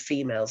vulnerable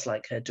females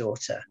like her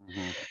daughter.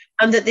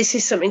 And that this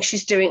is something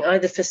she's doing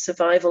either for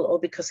survival or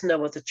because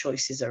no other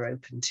choices are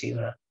open to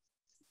her.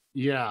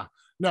 Yeah,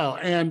 no,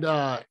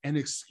 and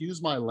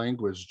excuse my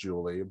language,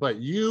 Julie, but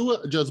you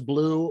just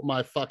blew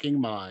my fucking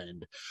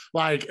mind.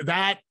 Like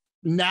that,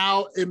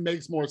 now it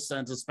makes more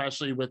sense,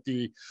 especially with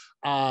the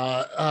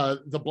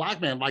black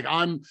man. Like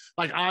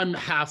I'm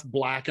half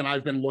black, and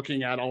I've been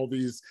looking at all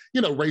these,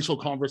 racial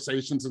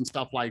conversations and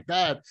stuff like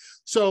that.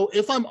 So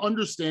if I'm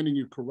understanding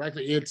you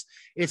correctly,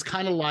 it's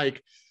kind of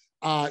like,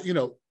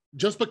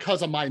 just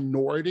because a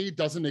minority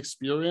doesn't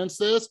experience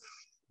this,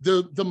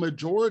 the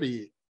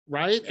majority,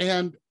 right?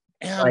 And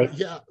right.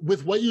 Yeah,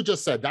 with what you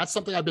just said, that's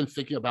something I've been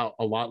thinking about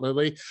a lot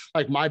lately.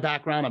 Like my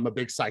background, I'm a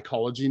big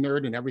psychology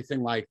nerd and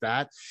everything like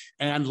that.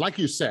 And like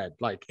you said,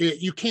 like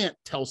you can't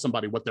tell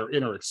somebody what their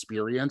inner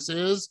experience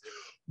is.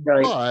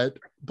 Right.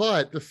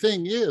 But the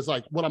thing is,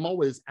 like what I'm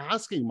always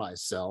asking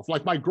myself,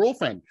 like my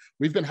girlfriend,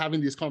 we've been having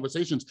these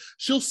conversations.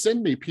 She'll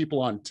send me people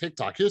on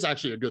TikTok. Here's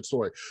actually a good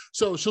story.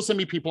 So she'll send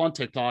me people on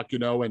TikTok,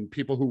 and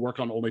people who work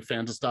on OnlyFans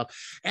and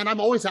stuff. And I'm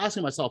always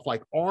asking myself,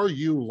 like, are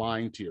you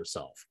lying to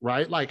yourself?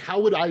 Right? Like, how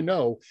would I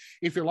know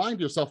if you're lying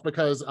to yourself?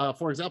 Because,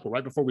 for example,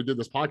 right before we did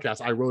this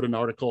podcast, I wrote an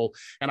article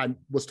and I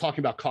was talking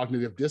about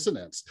cognitive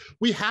dissonance.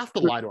 We have to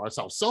lie to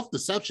ourselves.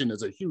 Self-deception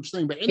is a huge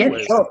thing. But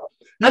anyways,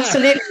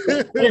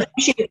 absolutely.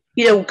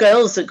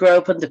 Girls us that grow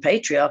up under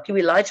patriarchy,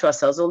 we lie to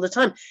ourselves all the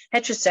time.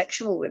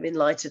 Heterosexual women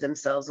lie to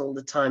themselves all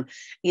the time.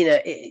 You know,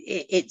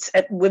 it's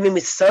women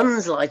with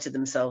sons lie to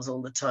themselves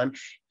all the time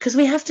because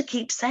we have to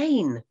keep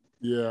sane.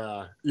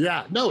 Yeah,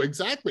 no,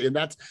 exactly. And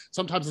that's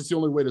sometimes it's the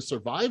only way to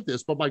survive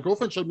this. But my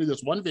girlfriend showed me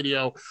this one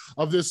video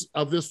of this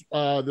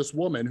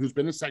woman who's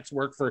been in sex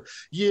work for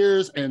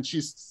years, and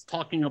she's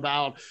talking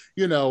about,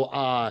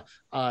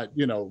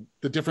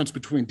 the difference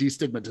between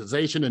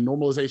destigmatization and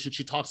normalization.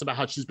 She talks about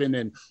how she's been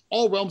in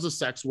all realms of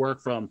sex work,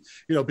 from,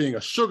 being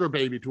a sugar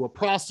baby to a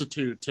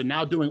prostitute to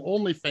now doing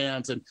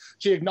OnlyFans. And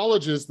she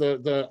acknowledges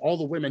all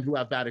the women who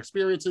have bad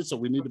experiences. So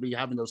we need to be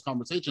having those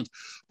conversations.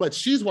 But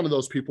she's one of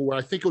those people where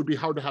I think it would be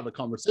hard to have a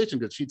conversation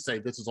because she'd say,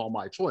 this is all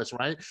my choice,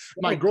 right?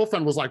 My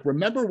girlfriend was like,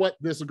 remember what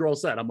this girl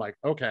said? I'm like,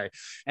 okay.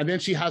 And then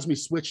she has me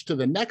switch to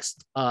the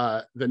next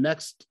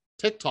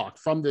TikTok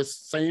from this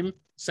same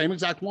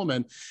exact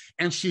woman.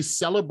 And she's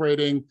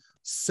celebrating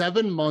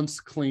 7 months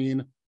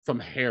clean from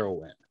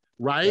heroin.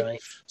 Right?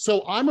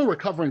 So I'm a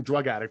recovering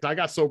drug addict. I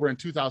got sober in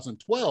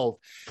 2012.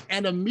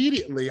 And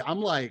immediately I'm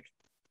like,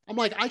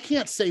 I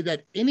can't say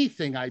that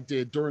anything I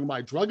did during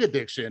my drug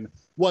addiction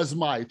was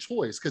my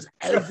choice, because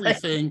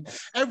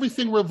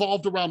everything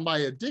revolved around my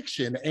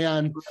addiction.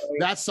 And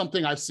that's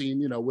something I've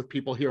seen, with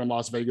people here in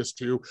Las Vegas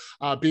too.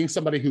 Being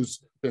somebody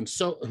who's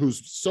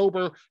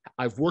sober,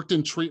 I've worked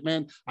in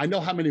treatment. I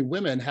know how many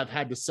women have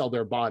had to sell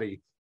their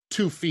body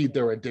to feed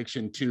their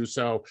addiction too.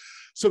 So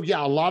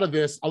yeah, a lot of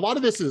this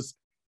is,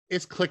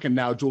 it's clicking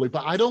now, Julie,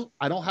 but I don't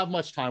have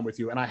much time with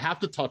you, and I have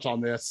to touch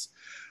on this.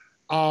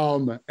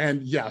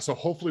 And yeah, so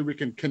hopefully we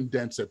can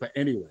condense it. But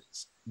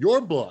anyways,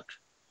 your book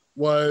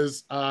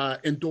was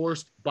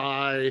endorsed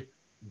by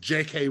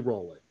J.K.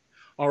 Rowling.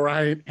 All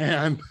right.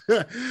 And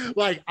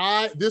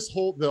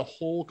the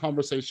whole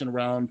conversation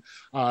around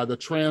the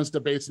trans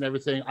debates and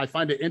everything, I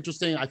find it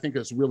interesting. I think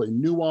it's really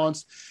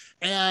nuanced.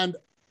 And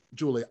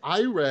Julie,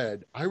 I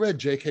read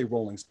J.K.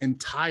 Rowling's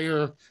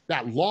entire,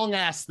 that long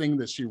ass thing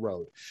that she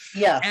wrote.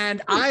 Yeah.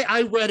 And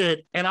I read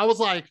it and I was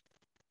like,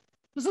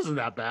 this isn't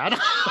that bad.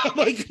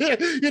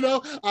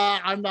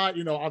 I'm not,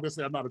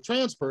 obviously I'm not a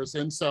trans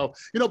person. So,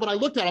 but I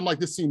looked at it, I'm like,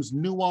 this seems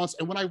nuanced.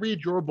 And when I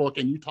read your book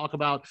and you talk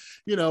about,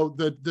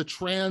 the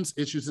trans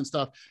issues and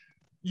stuff,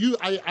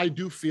 I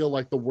do feel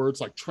like the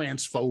words like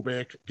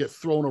transphobic get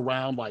thrown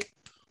around like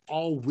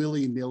all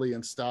willy-nilly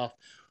and stuff.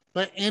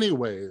 But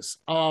anyways,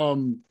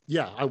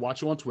 yeah, I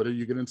watch you on Twitter.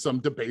 You get in some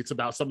debates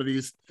about some of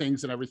these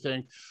things and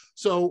everything.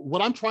 So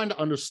what I'm trying to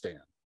understand,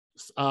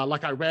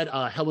 like I read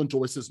Helen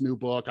Joyce's new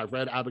book. I've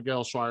read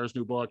Abigail Schreier's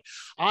new book.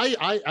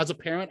 I, as a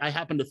parent, I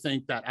happen to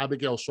think that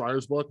Abigail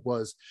Schreier's book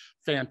was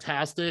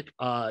fantastic.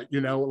 I'm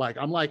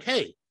like,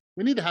 hey,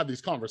 we need to have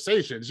these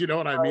conversations. You know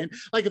what I mean?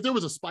 Like if there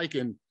was a spike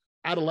in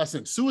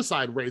adolescent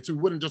suicide rates, we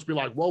wouldn't just be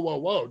like,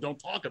 whoa, don't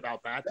talk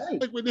about that. Right.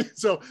 Like we need,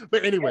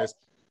 but anyways,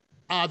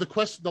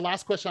 the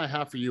last question I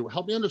have for you,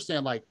 help me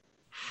understand, like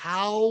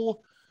how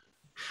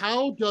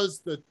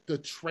does the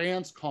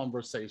trans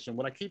conversation,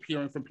 what I keep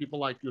hearing from people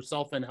like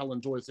yourself and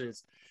Helen Joyce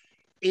is,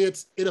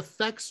 it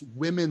affects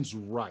women's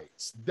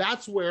rights.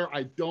 That's where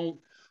I don't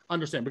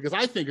understand, because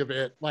I think of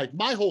it like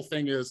my whole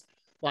thing is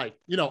like,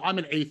 I'm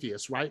an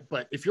atheist, right?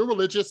 But if you're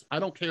religious, I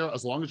don't care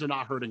as long as you're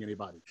not hurting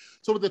anybody.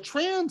 So with the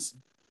trans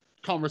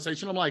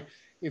conversation, I'm like,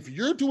 if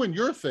you're doing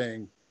your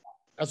thing,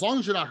 as long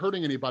as you're not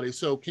hurting anybody.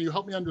 So can you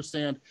help me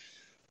understand,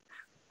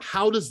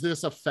 how does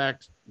this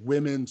affect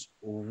women's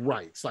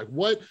rights? Like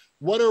what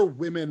are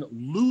women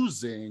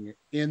losing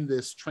in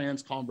this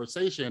trans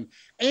conversation?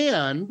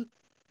 And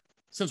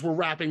since we're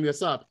wrapping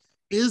this up,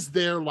 is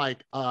there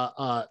like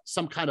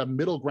some kind of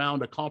middle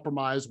ground, a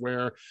compromise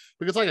where,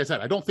 because like I said,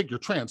 I don't think you're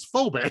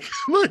transphobic.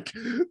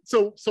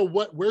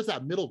 Where's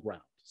that middle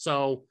ground?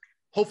 So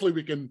hopefully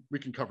we can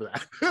cover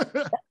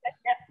that.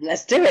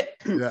 Let's do it.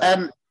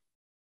 Yeah.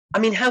 I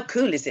mean, how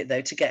cool is it,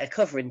 though, to get a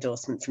cover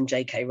endorsement from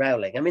J.K.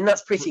 Rowling? I mean,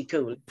 that's pretty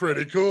cool.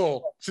 Pretty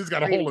cool. She's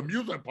got a whole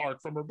amusement park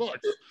from her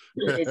books.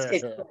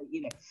 It's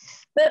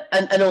But,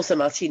 and also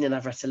Martina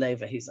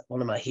Navratilova, who's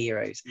one of my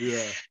heroes.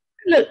 Yeah.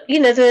 Look,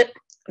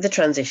 the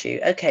trans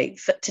issue. Okay,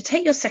 to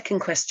take your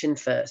second question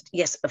first,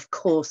 yes, of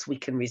course we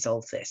can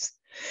resolve this.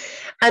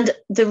 And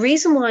the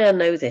reason why I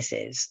know this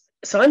is,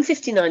 so I'm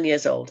 59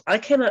 years old. I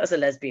came out as a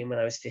lesbian when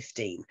I was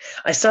 15.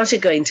 I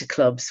started going to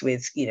clubs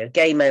with,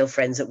 gay male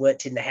friends that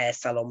worked in the hair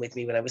salon with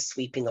me when I was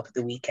sweeping up at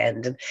the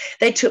weekend. And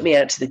they took me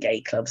out to the gay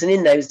clubs. And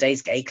in those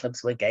days, gay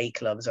clubs were gay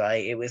clubs,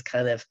 right? It was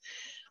kind of,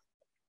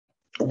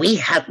 we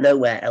had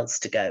nowhere else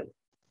to go,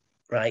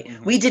 right?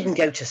 Mm-hmm. We didn't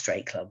go to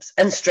straight clubs,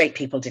 and straight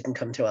people didn't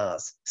come to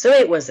ours. So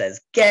it was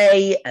as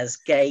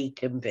gay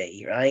can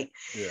be, right?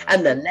 Yeah.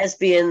 And the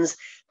lesbians,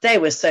 they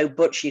were so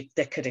butch,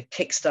 they could have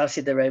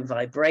kickstarted their own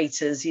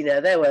vibrators.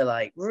 They were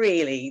like,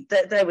 really,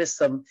 there was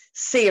some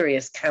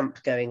serious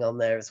camp going on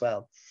there as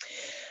well.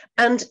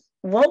 And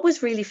what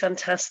was really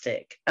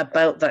fantastic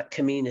about that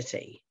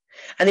community,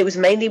 and it was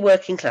mainly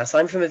working class.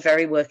 I'm from a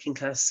very working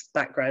class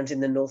background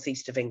in the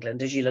northeast of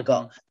England, as you'll have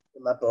got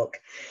in my book.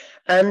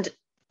 And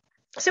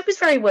so it was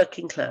very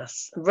working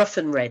class, rough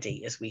and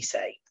ready, as we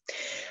say.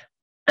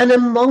 And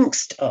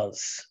amongst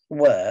us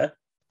were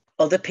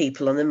other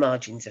people on the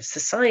margins of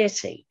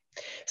society.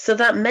 So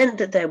that meant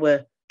that there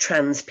were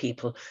trans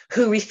people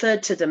who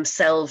referred to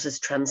themselves as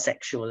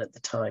transsexual at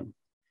the time,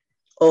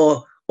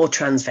 or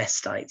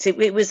transvestites.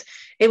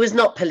 It was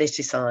not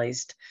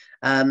politicized,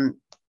 and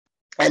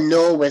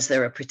nor was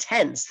there a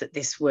pretense that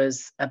this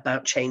was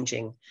about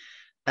changing,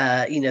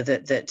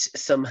 that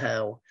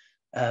somehow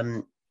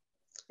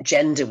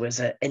gender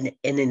was an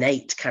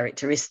innate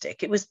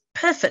characteristic. It was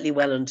perfectly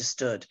well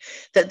understood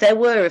that there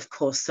were, of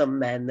course, some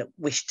men that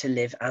wished to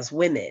live as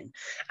women,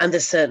 and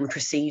that certain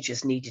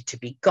procedures needed to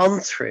be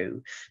gone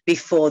through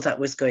before that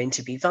was going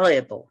to be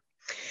viable.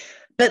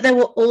 But there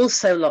were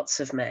also lots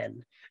of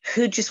men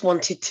who just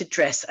wanted to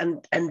dress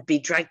and be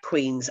drag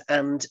queens,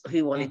 and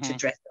who wanted to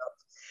dress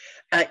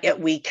at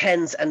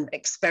weekends and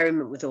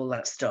experiment with all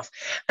that stuff.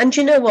 And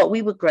you know what?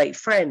 We were great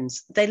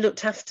friends. They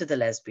looked after the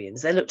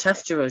lesbians. They looked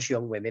after us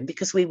young women,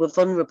 because we were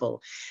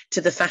vulnerable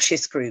to the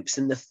fascist groups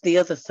and the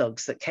other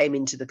thugs that came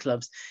into the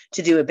clubs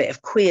to do a bit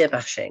of queer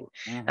bashing.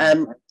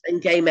 And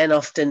gay men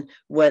often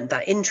weren't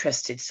that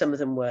interested. Some of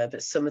them were,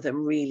 but some of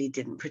them really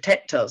didn't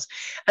protect us.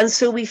 And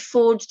so we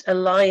forged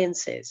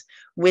alliances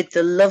with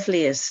the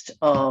loveliest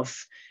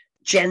of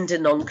gender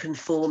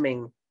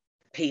non-conforming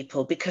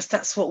people, because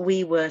that's what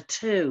we were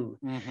too.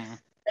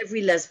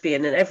 Every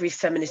lesbian and every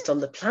feminist on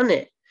the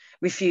planet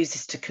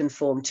refuses to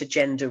conform to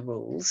gender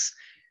rules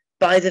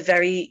by the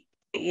very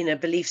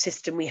belief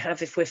system we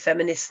have if we're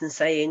feminists, and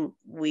saying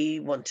we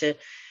want to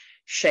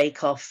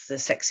shake off the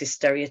sexist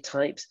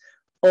stereotypes,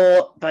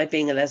 or by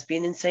being a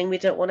lesbian and saying we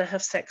don't want to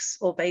have sex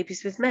or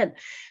babies with men.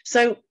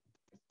 So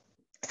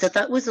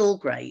that was all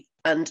great.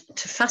 And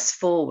to fast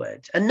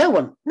forward, and no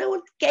one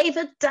gave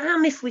a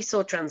damn if we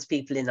saw trans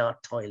people in our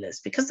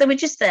toilets, because they were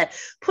just there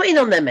putting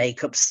on their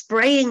makeup,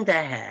 spraying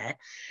their hair,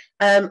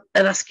 and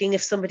asking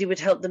if somebody would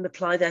help them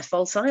apply their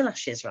false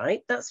eyelashes,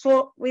 right? That's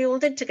what we all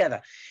did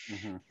together.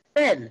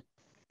 Then,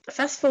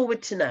 fast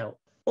forward to now,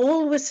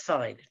 all was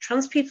fine.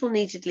 Trans people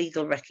needed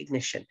legal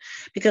recognition,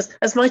 because,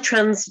 as my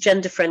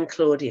transgender friend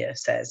Claudia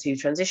says, who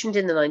transitioned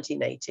in the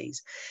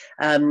 1980s,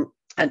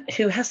 and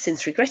who has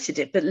since regretted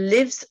it, but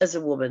lives as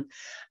a woman,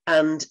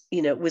 and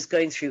was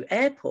going through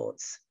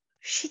airports,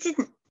 she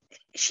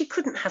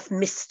couldn't have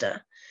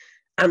Mr.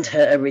 and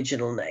her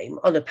original name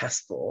on a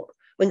passport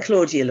when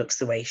Claudia looks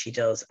the way she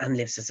does and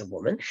lives as a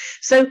woman.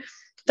 So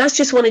that's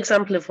just one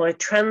example of why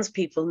trans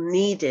people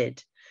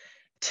needed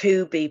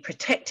to be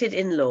protected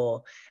in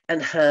law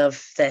and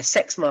have their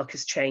sex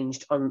markers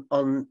changed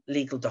on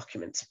legal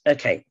documents.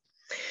 Okay.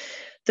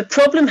 The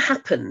problem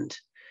happened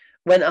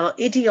when our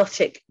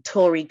idiotic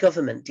Tory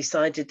government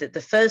decided that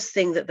the first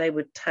thing that they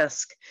would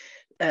task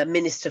a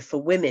Minister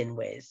for Women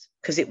with,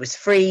 because it was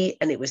free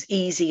and it was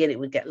easy and it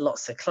would get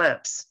lots of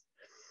claps,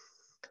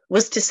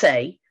 was to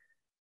say,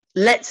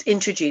 let's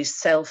introduce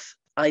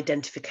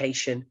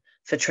self-identification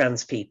for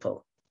trans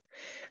people.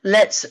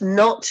 Let's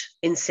not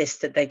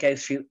insist that they go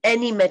through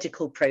any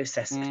medical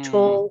process at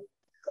all,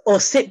 or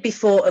sit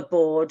before a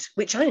board,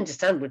 which I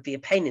understand would be a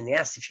pain in the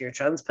ass if you're a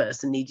trans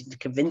person needing to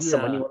convince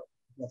someone you want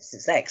the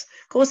opposite sex.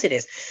 Of course it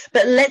is.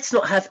 But let's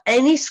not have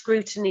any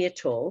scrutiny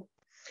at all,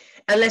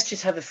 and let's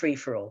just have a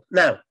free-for-all.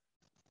 Now,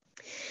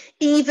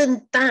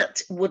 even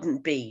that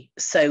wouldn't be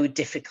so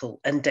difficult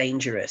and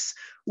dangerous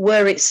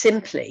were it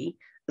simply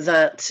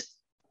that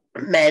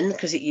men,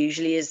 because it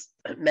usually is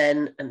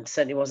men, and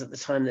certainly was at the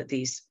time that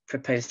these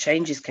proposed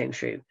changes came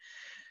through,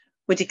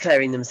 were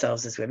declaring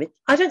themselves as women.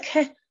 I don't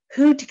care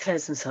who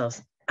declares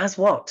themselves as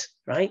what,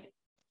 right?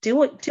 Do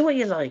what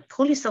you like,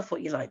 call yourself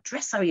what you like,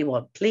 dress how you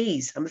want,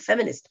 please. I'm a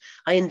feminist.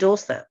 I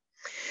endorse that.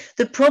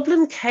 The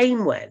problem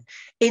came when,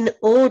 in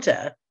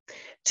order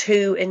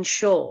to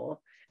ensure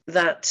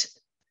that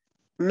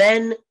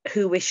men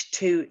who wish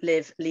to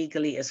live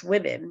legally as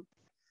women,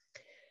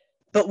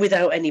 but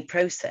without any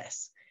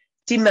process,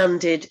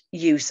 demanded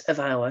use of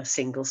our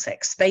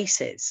single-sex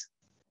spaces,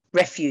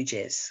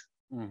 refuges,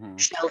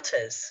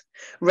 shelters,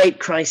 rape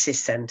crisis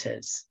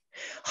centres,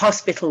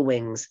 hospital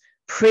wings,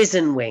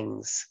 prison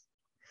wings,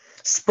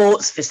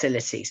 sports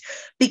facilities,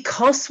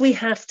 because we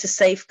have to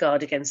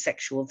safeguard against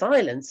sexual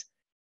violence,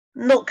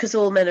 not because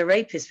all men are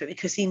rapists, but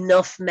because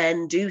enough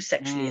men do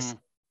sexually assault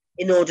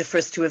in order for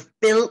us to have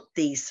built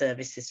these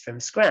services from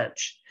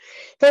scratch.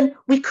 Then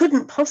we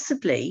couldn't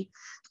possibly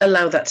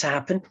allow that to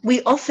happen.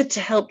 We offered to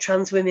help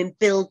trans women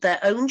build their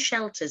own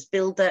shelters,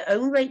 build their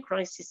own rape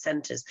crisis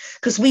centres,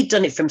 because we'd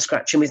done it from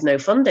scratch and with no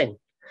funding.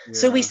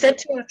 So we said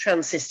to our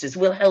trans sisters,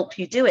 we'll help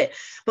you do it.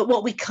 But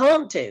what we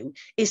can't do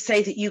is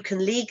say that you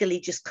can legally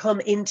just come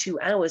into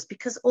ours,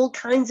 because all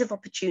kinds of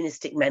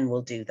opportunistic men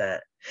will do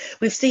that.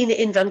 We've seen it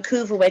in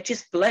Vancouver where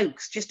just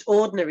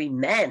ordinary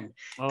men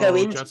go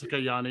into... Jessica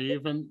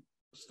Yaniv and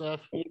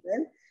stuff.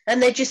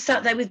 And they just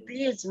sat there with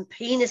beards and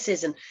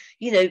penises and,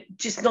 you know,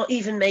 just not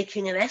even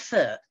making an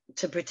effort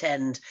to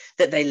pretend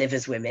that they live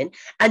as women.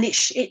 And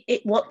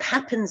what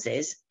happens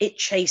is it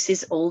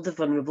chases all the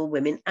vulnerable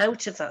women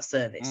out of that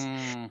service.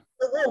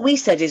 But what we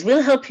said is,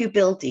 we'll help you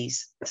build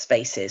these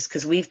spaces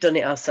because we've done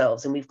it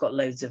ourselves and we've got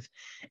loads of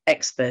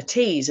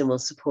expertise, and we'll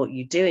support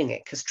you doing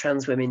it, because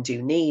trans women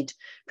do need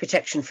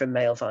protection from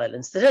male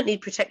violence. They don't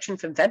need protection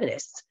from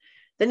feminists.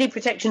 They need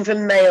protection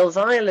from male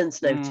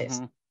violence notice.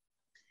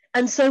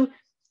 And so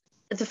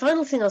the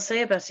final thing I'll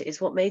say about it is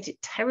what made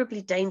it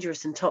terribly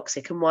dangerous and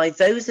toxic, and why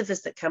those of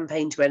us that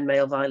campaign to end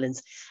male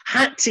violence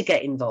had to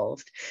get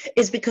involved,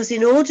 is because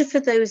in order for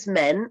those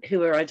men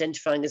who are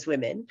identifying as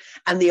women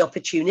and the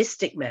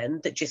opportunistic men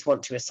that just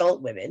want to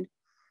assault women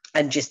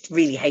and just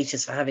really hate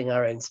us for having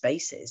our own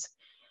spaces,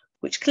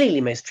 which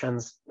clearly most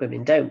trans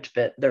women don't,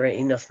 but there are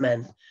enough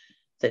men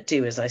that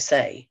do, as I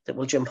say, that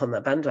will jump on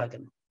that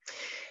bandwagon.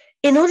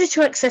 In order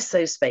to access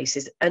those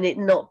spaces and it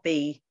not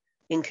be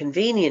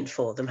inconvenient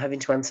for them having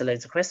to answer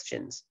loads of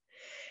questions,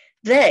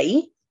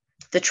 the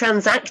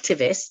trans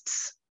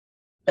activists,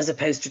 as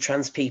opposed to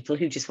trans people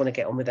who just want to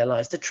get on with their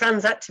lives, the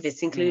trans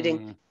activists,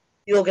 including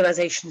the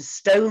organisation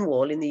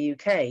Stonewall in the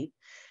UK,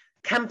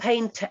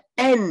 campaigned to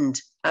end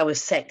our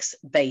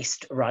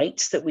sex-based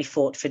rights that we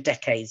fought for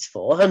decades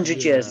for,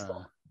 100 years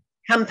for,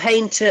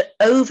 campaigned to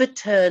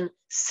overturn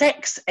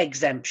sex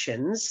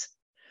exemptions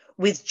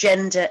with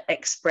gender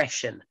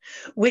expression,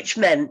 which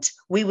meant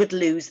we would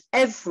lose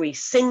every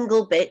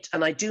single bit,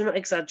 and I do not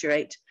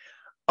exaggerate,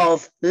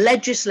 of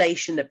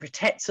legislation that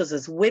protects us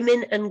as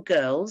women and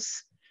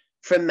girls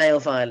from male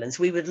violence.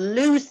 We would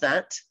lose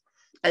that,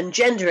 and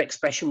gender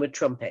expression would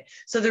trump it.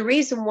 So the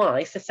reason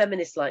why, for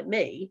feminists like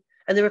me,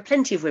 and there are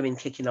plenty of women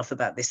kicking off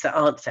about this that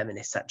aren't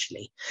feminists,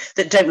 actually,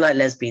 that don't like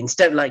lesbians,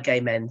 don't like gay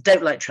men,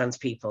 don't like trans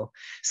people.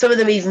 Some of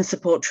them even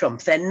support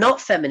Trump. They're not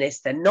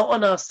feminists, they're not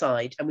on our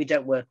side, and we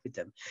don't work with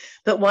them.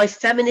 But why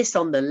feminists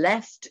on the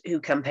left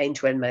who campaign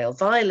to end male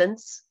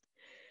violence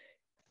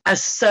are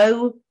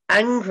so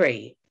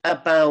angry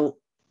about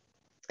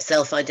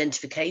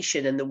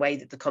self-identification and the way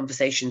that the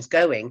conversation's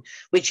going,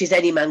 which is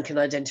any man can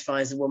identify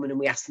as a woman and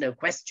we ask no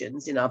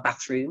questions in our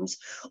bathrooms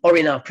or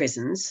in our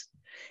prisons,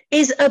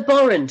 is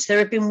abhorrent. There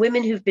have been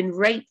women who've been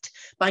raped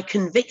by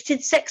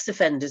convicted sex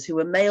offenders who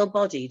are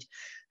male-bodied,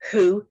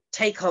 who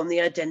take on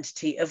the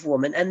identity of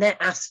woman, and they're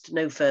asked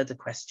no further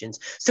questions.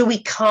 So we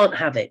can't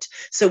have it.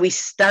 So we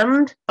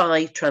stand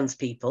by trans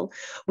people.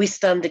 We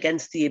stand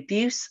against the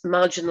abuse,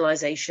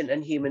 marginalisation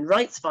and human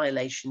rights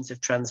violations of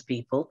trans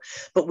people,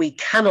 but we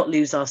cannot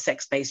lose our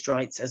sex-based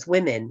rights as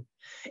women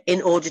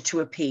in order to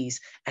appease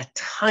a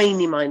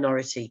tiny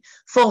minority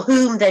for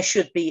whom there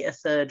should be a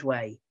third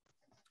way.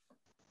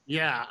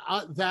 Yeah,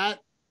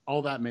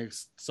 all that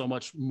makes so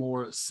much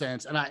more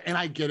sense, and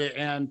I get it,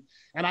 and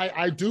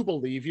I do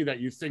believe you that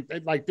you think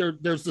that, like,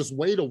 there's this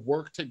way to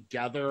work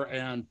together,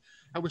 and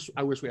I wish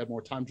we had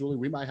more time, Julie.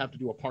 We might have to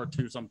do a part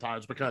 2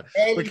 sometimes because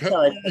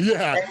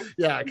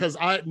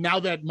I, now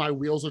that my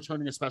wheels are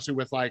turning, especially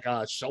with like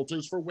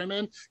shelters for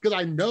women, because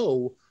I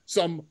know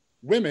some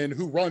women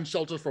who run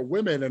shelters for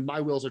women, and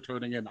my wheels are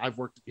turning, and I've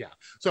worked. Yeah.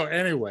 So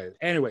anyway,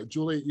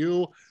 Julie,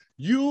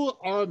 you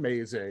are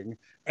amazing.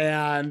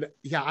 And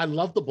yeah, I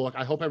love the book.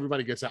 I hope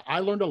everybody gets it. I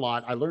learned a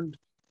lot. I learned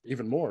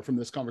even more from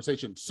this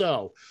conversation.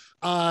 So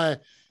I'm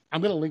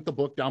going to link the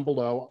book down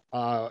below.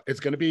 It's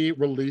going to be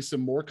released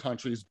in more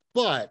countries,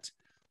 but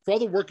for all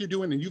the work you're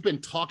doing, and you've been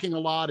talking a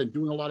lot and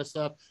doing a lot of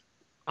stuff,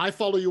 I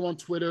follow you on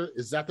Twitter.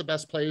 Is that the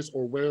best place,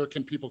 or where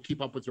can people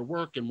keep up with your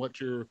work and what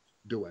you're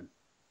doing?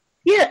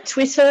 Yeah,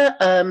 Twitter,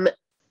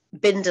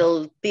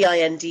 Bindel,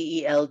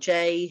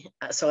 Bindelj.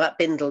 So at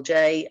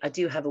BindelJ. I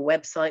do have a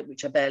website,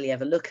 which I barely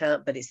ever look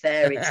at, but it's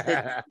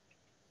there.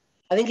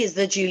 I think it's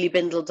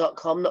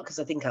thejuliebindel.com, not because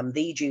I think I'm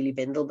the Julie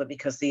Bindel, but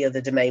because the other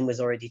domain was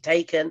already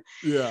taken.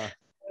 Yeah.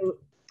 So,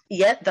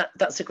 yeah,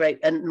 that's a great,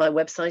 and my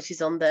website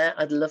is on there.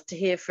 I'd love to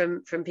hear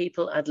from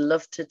people. I'd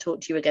love to talk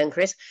to you again,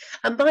 Chris.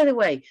 And by the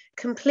way,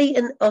 complete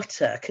and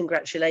utter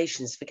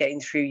congratulations for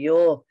getting through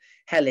your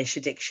hellish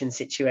addiction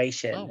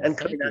situation and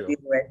coming out the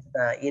other end of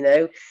that. You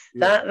know,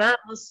 that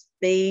must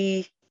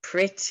be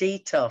pretty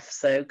tough.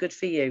 So good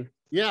for you.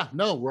 Yeah,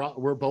 no,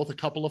 we're both a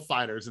couple of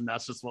fighters, and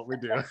that's just what we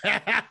do.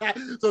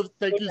 So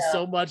thank you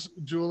so much,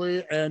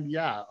 Julie. And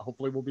yeah,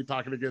 hopefully we'll be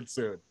talking again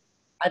soon.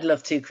 I'd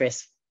love to,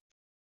 Chris.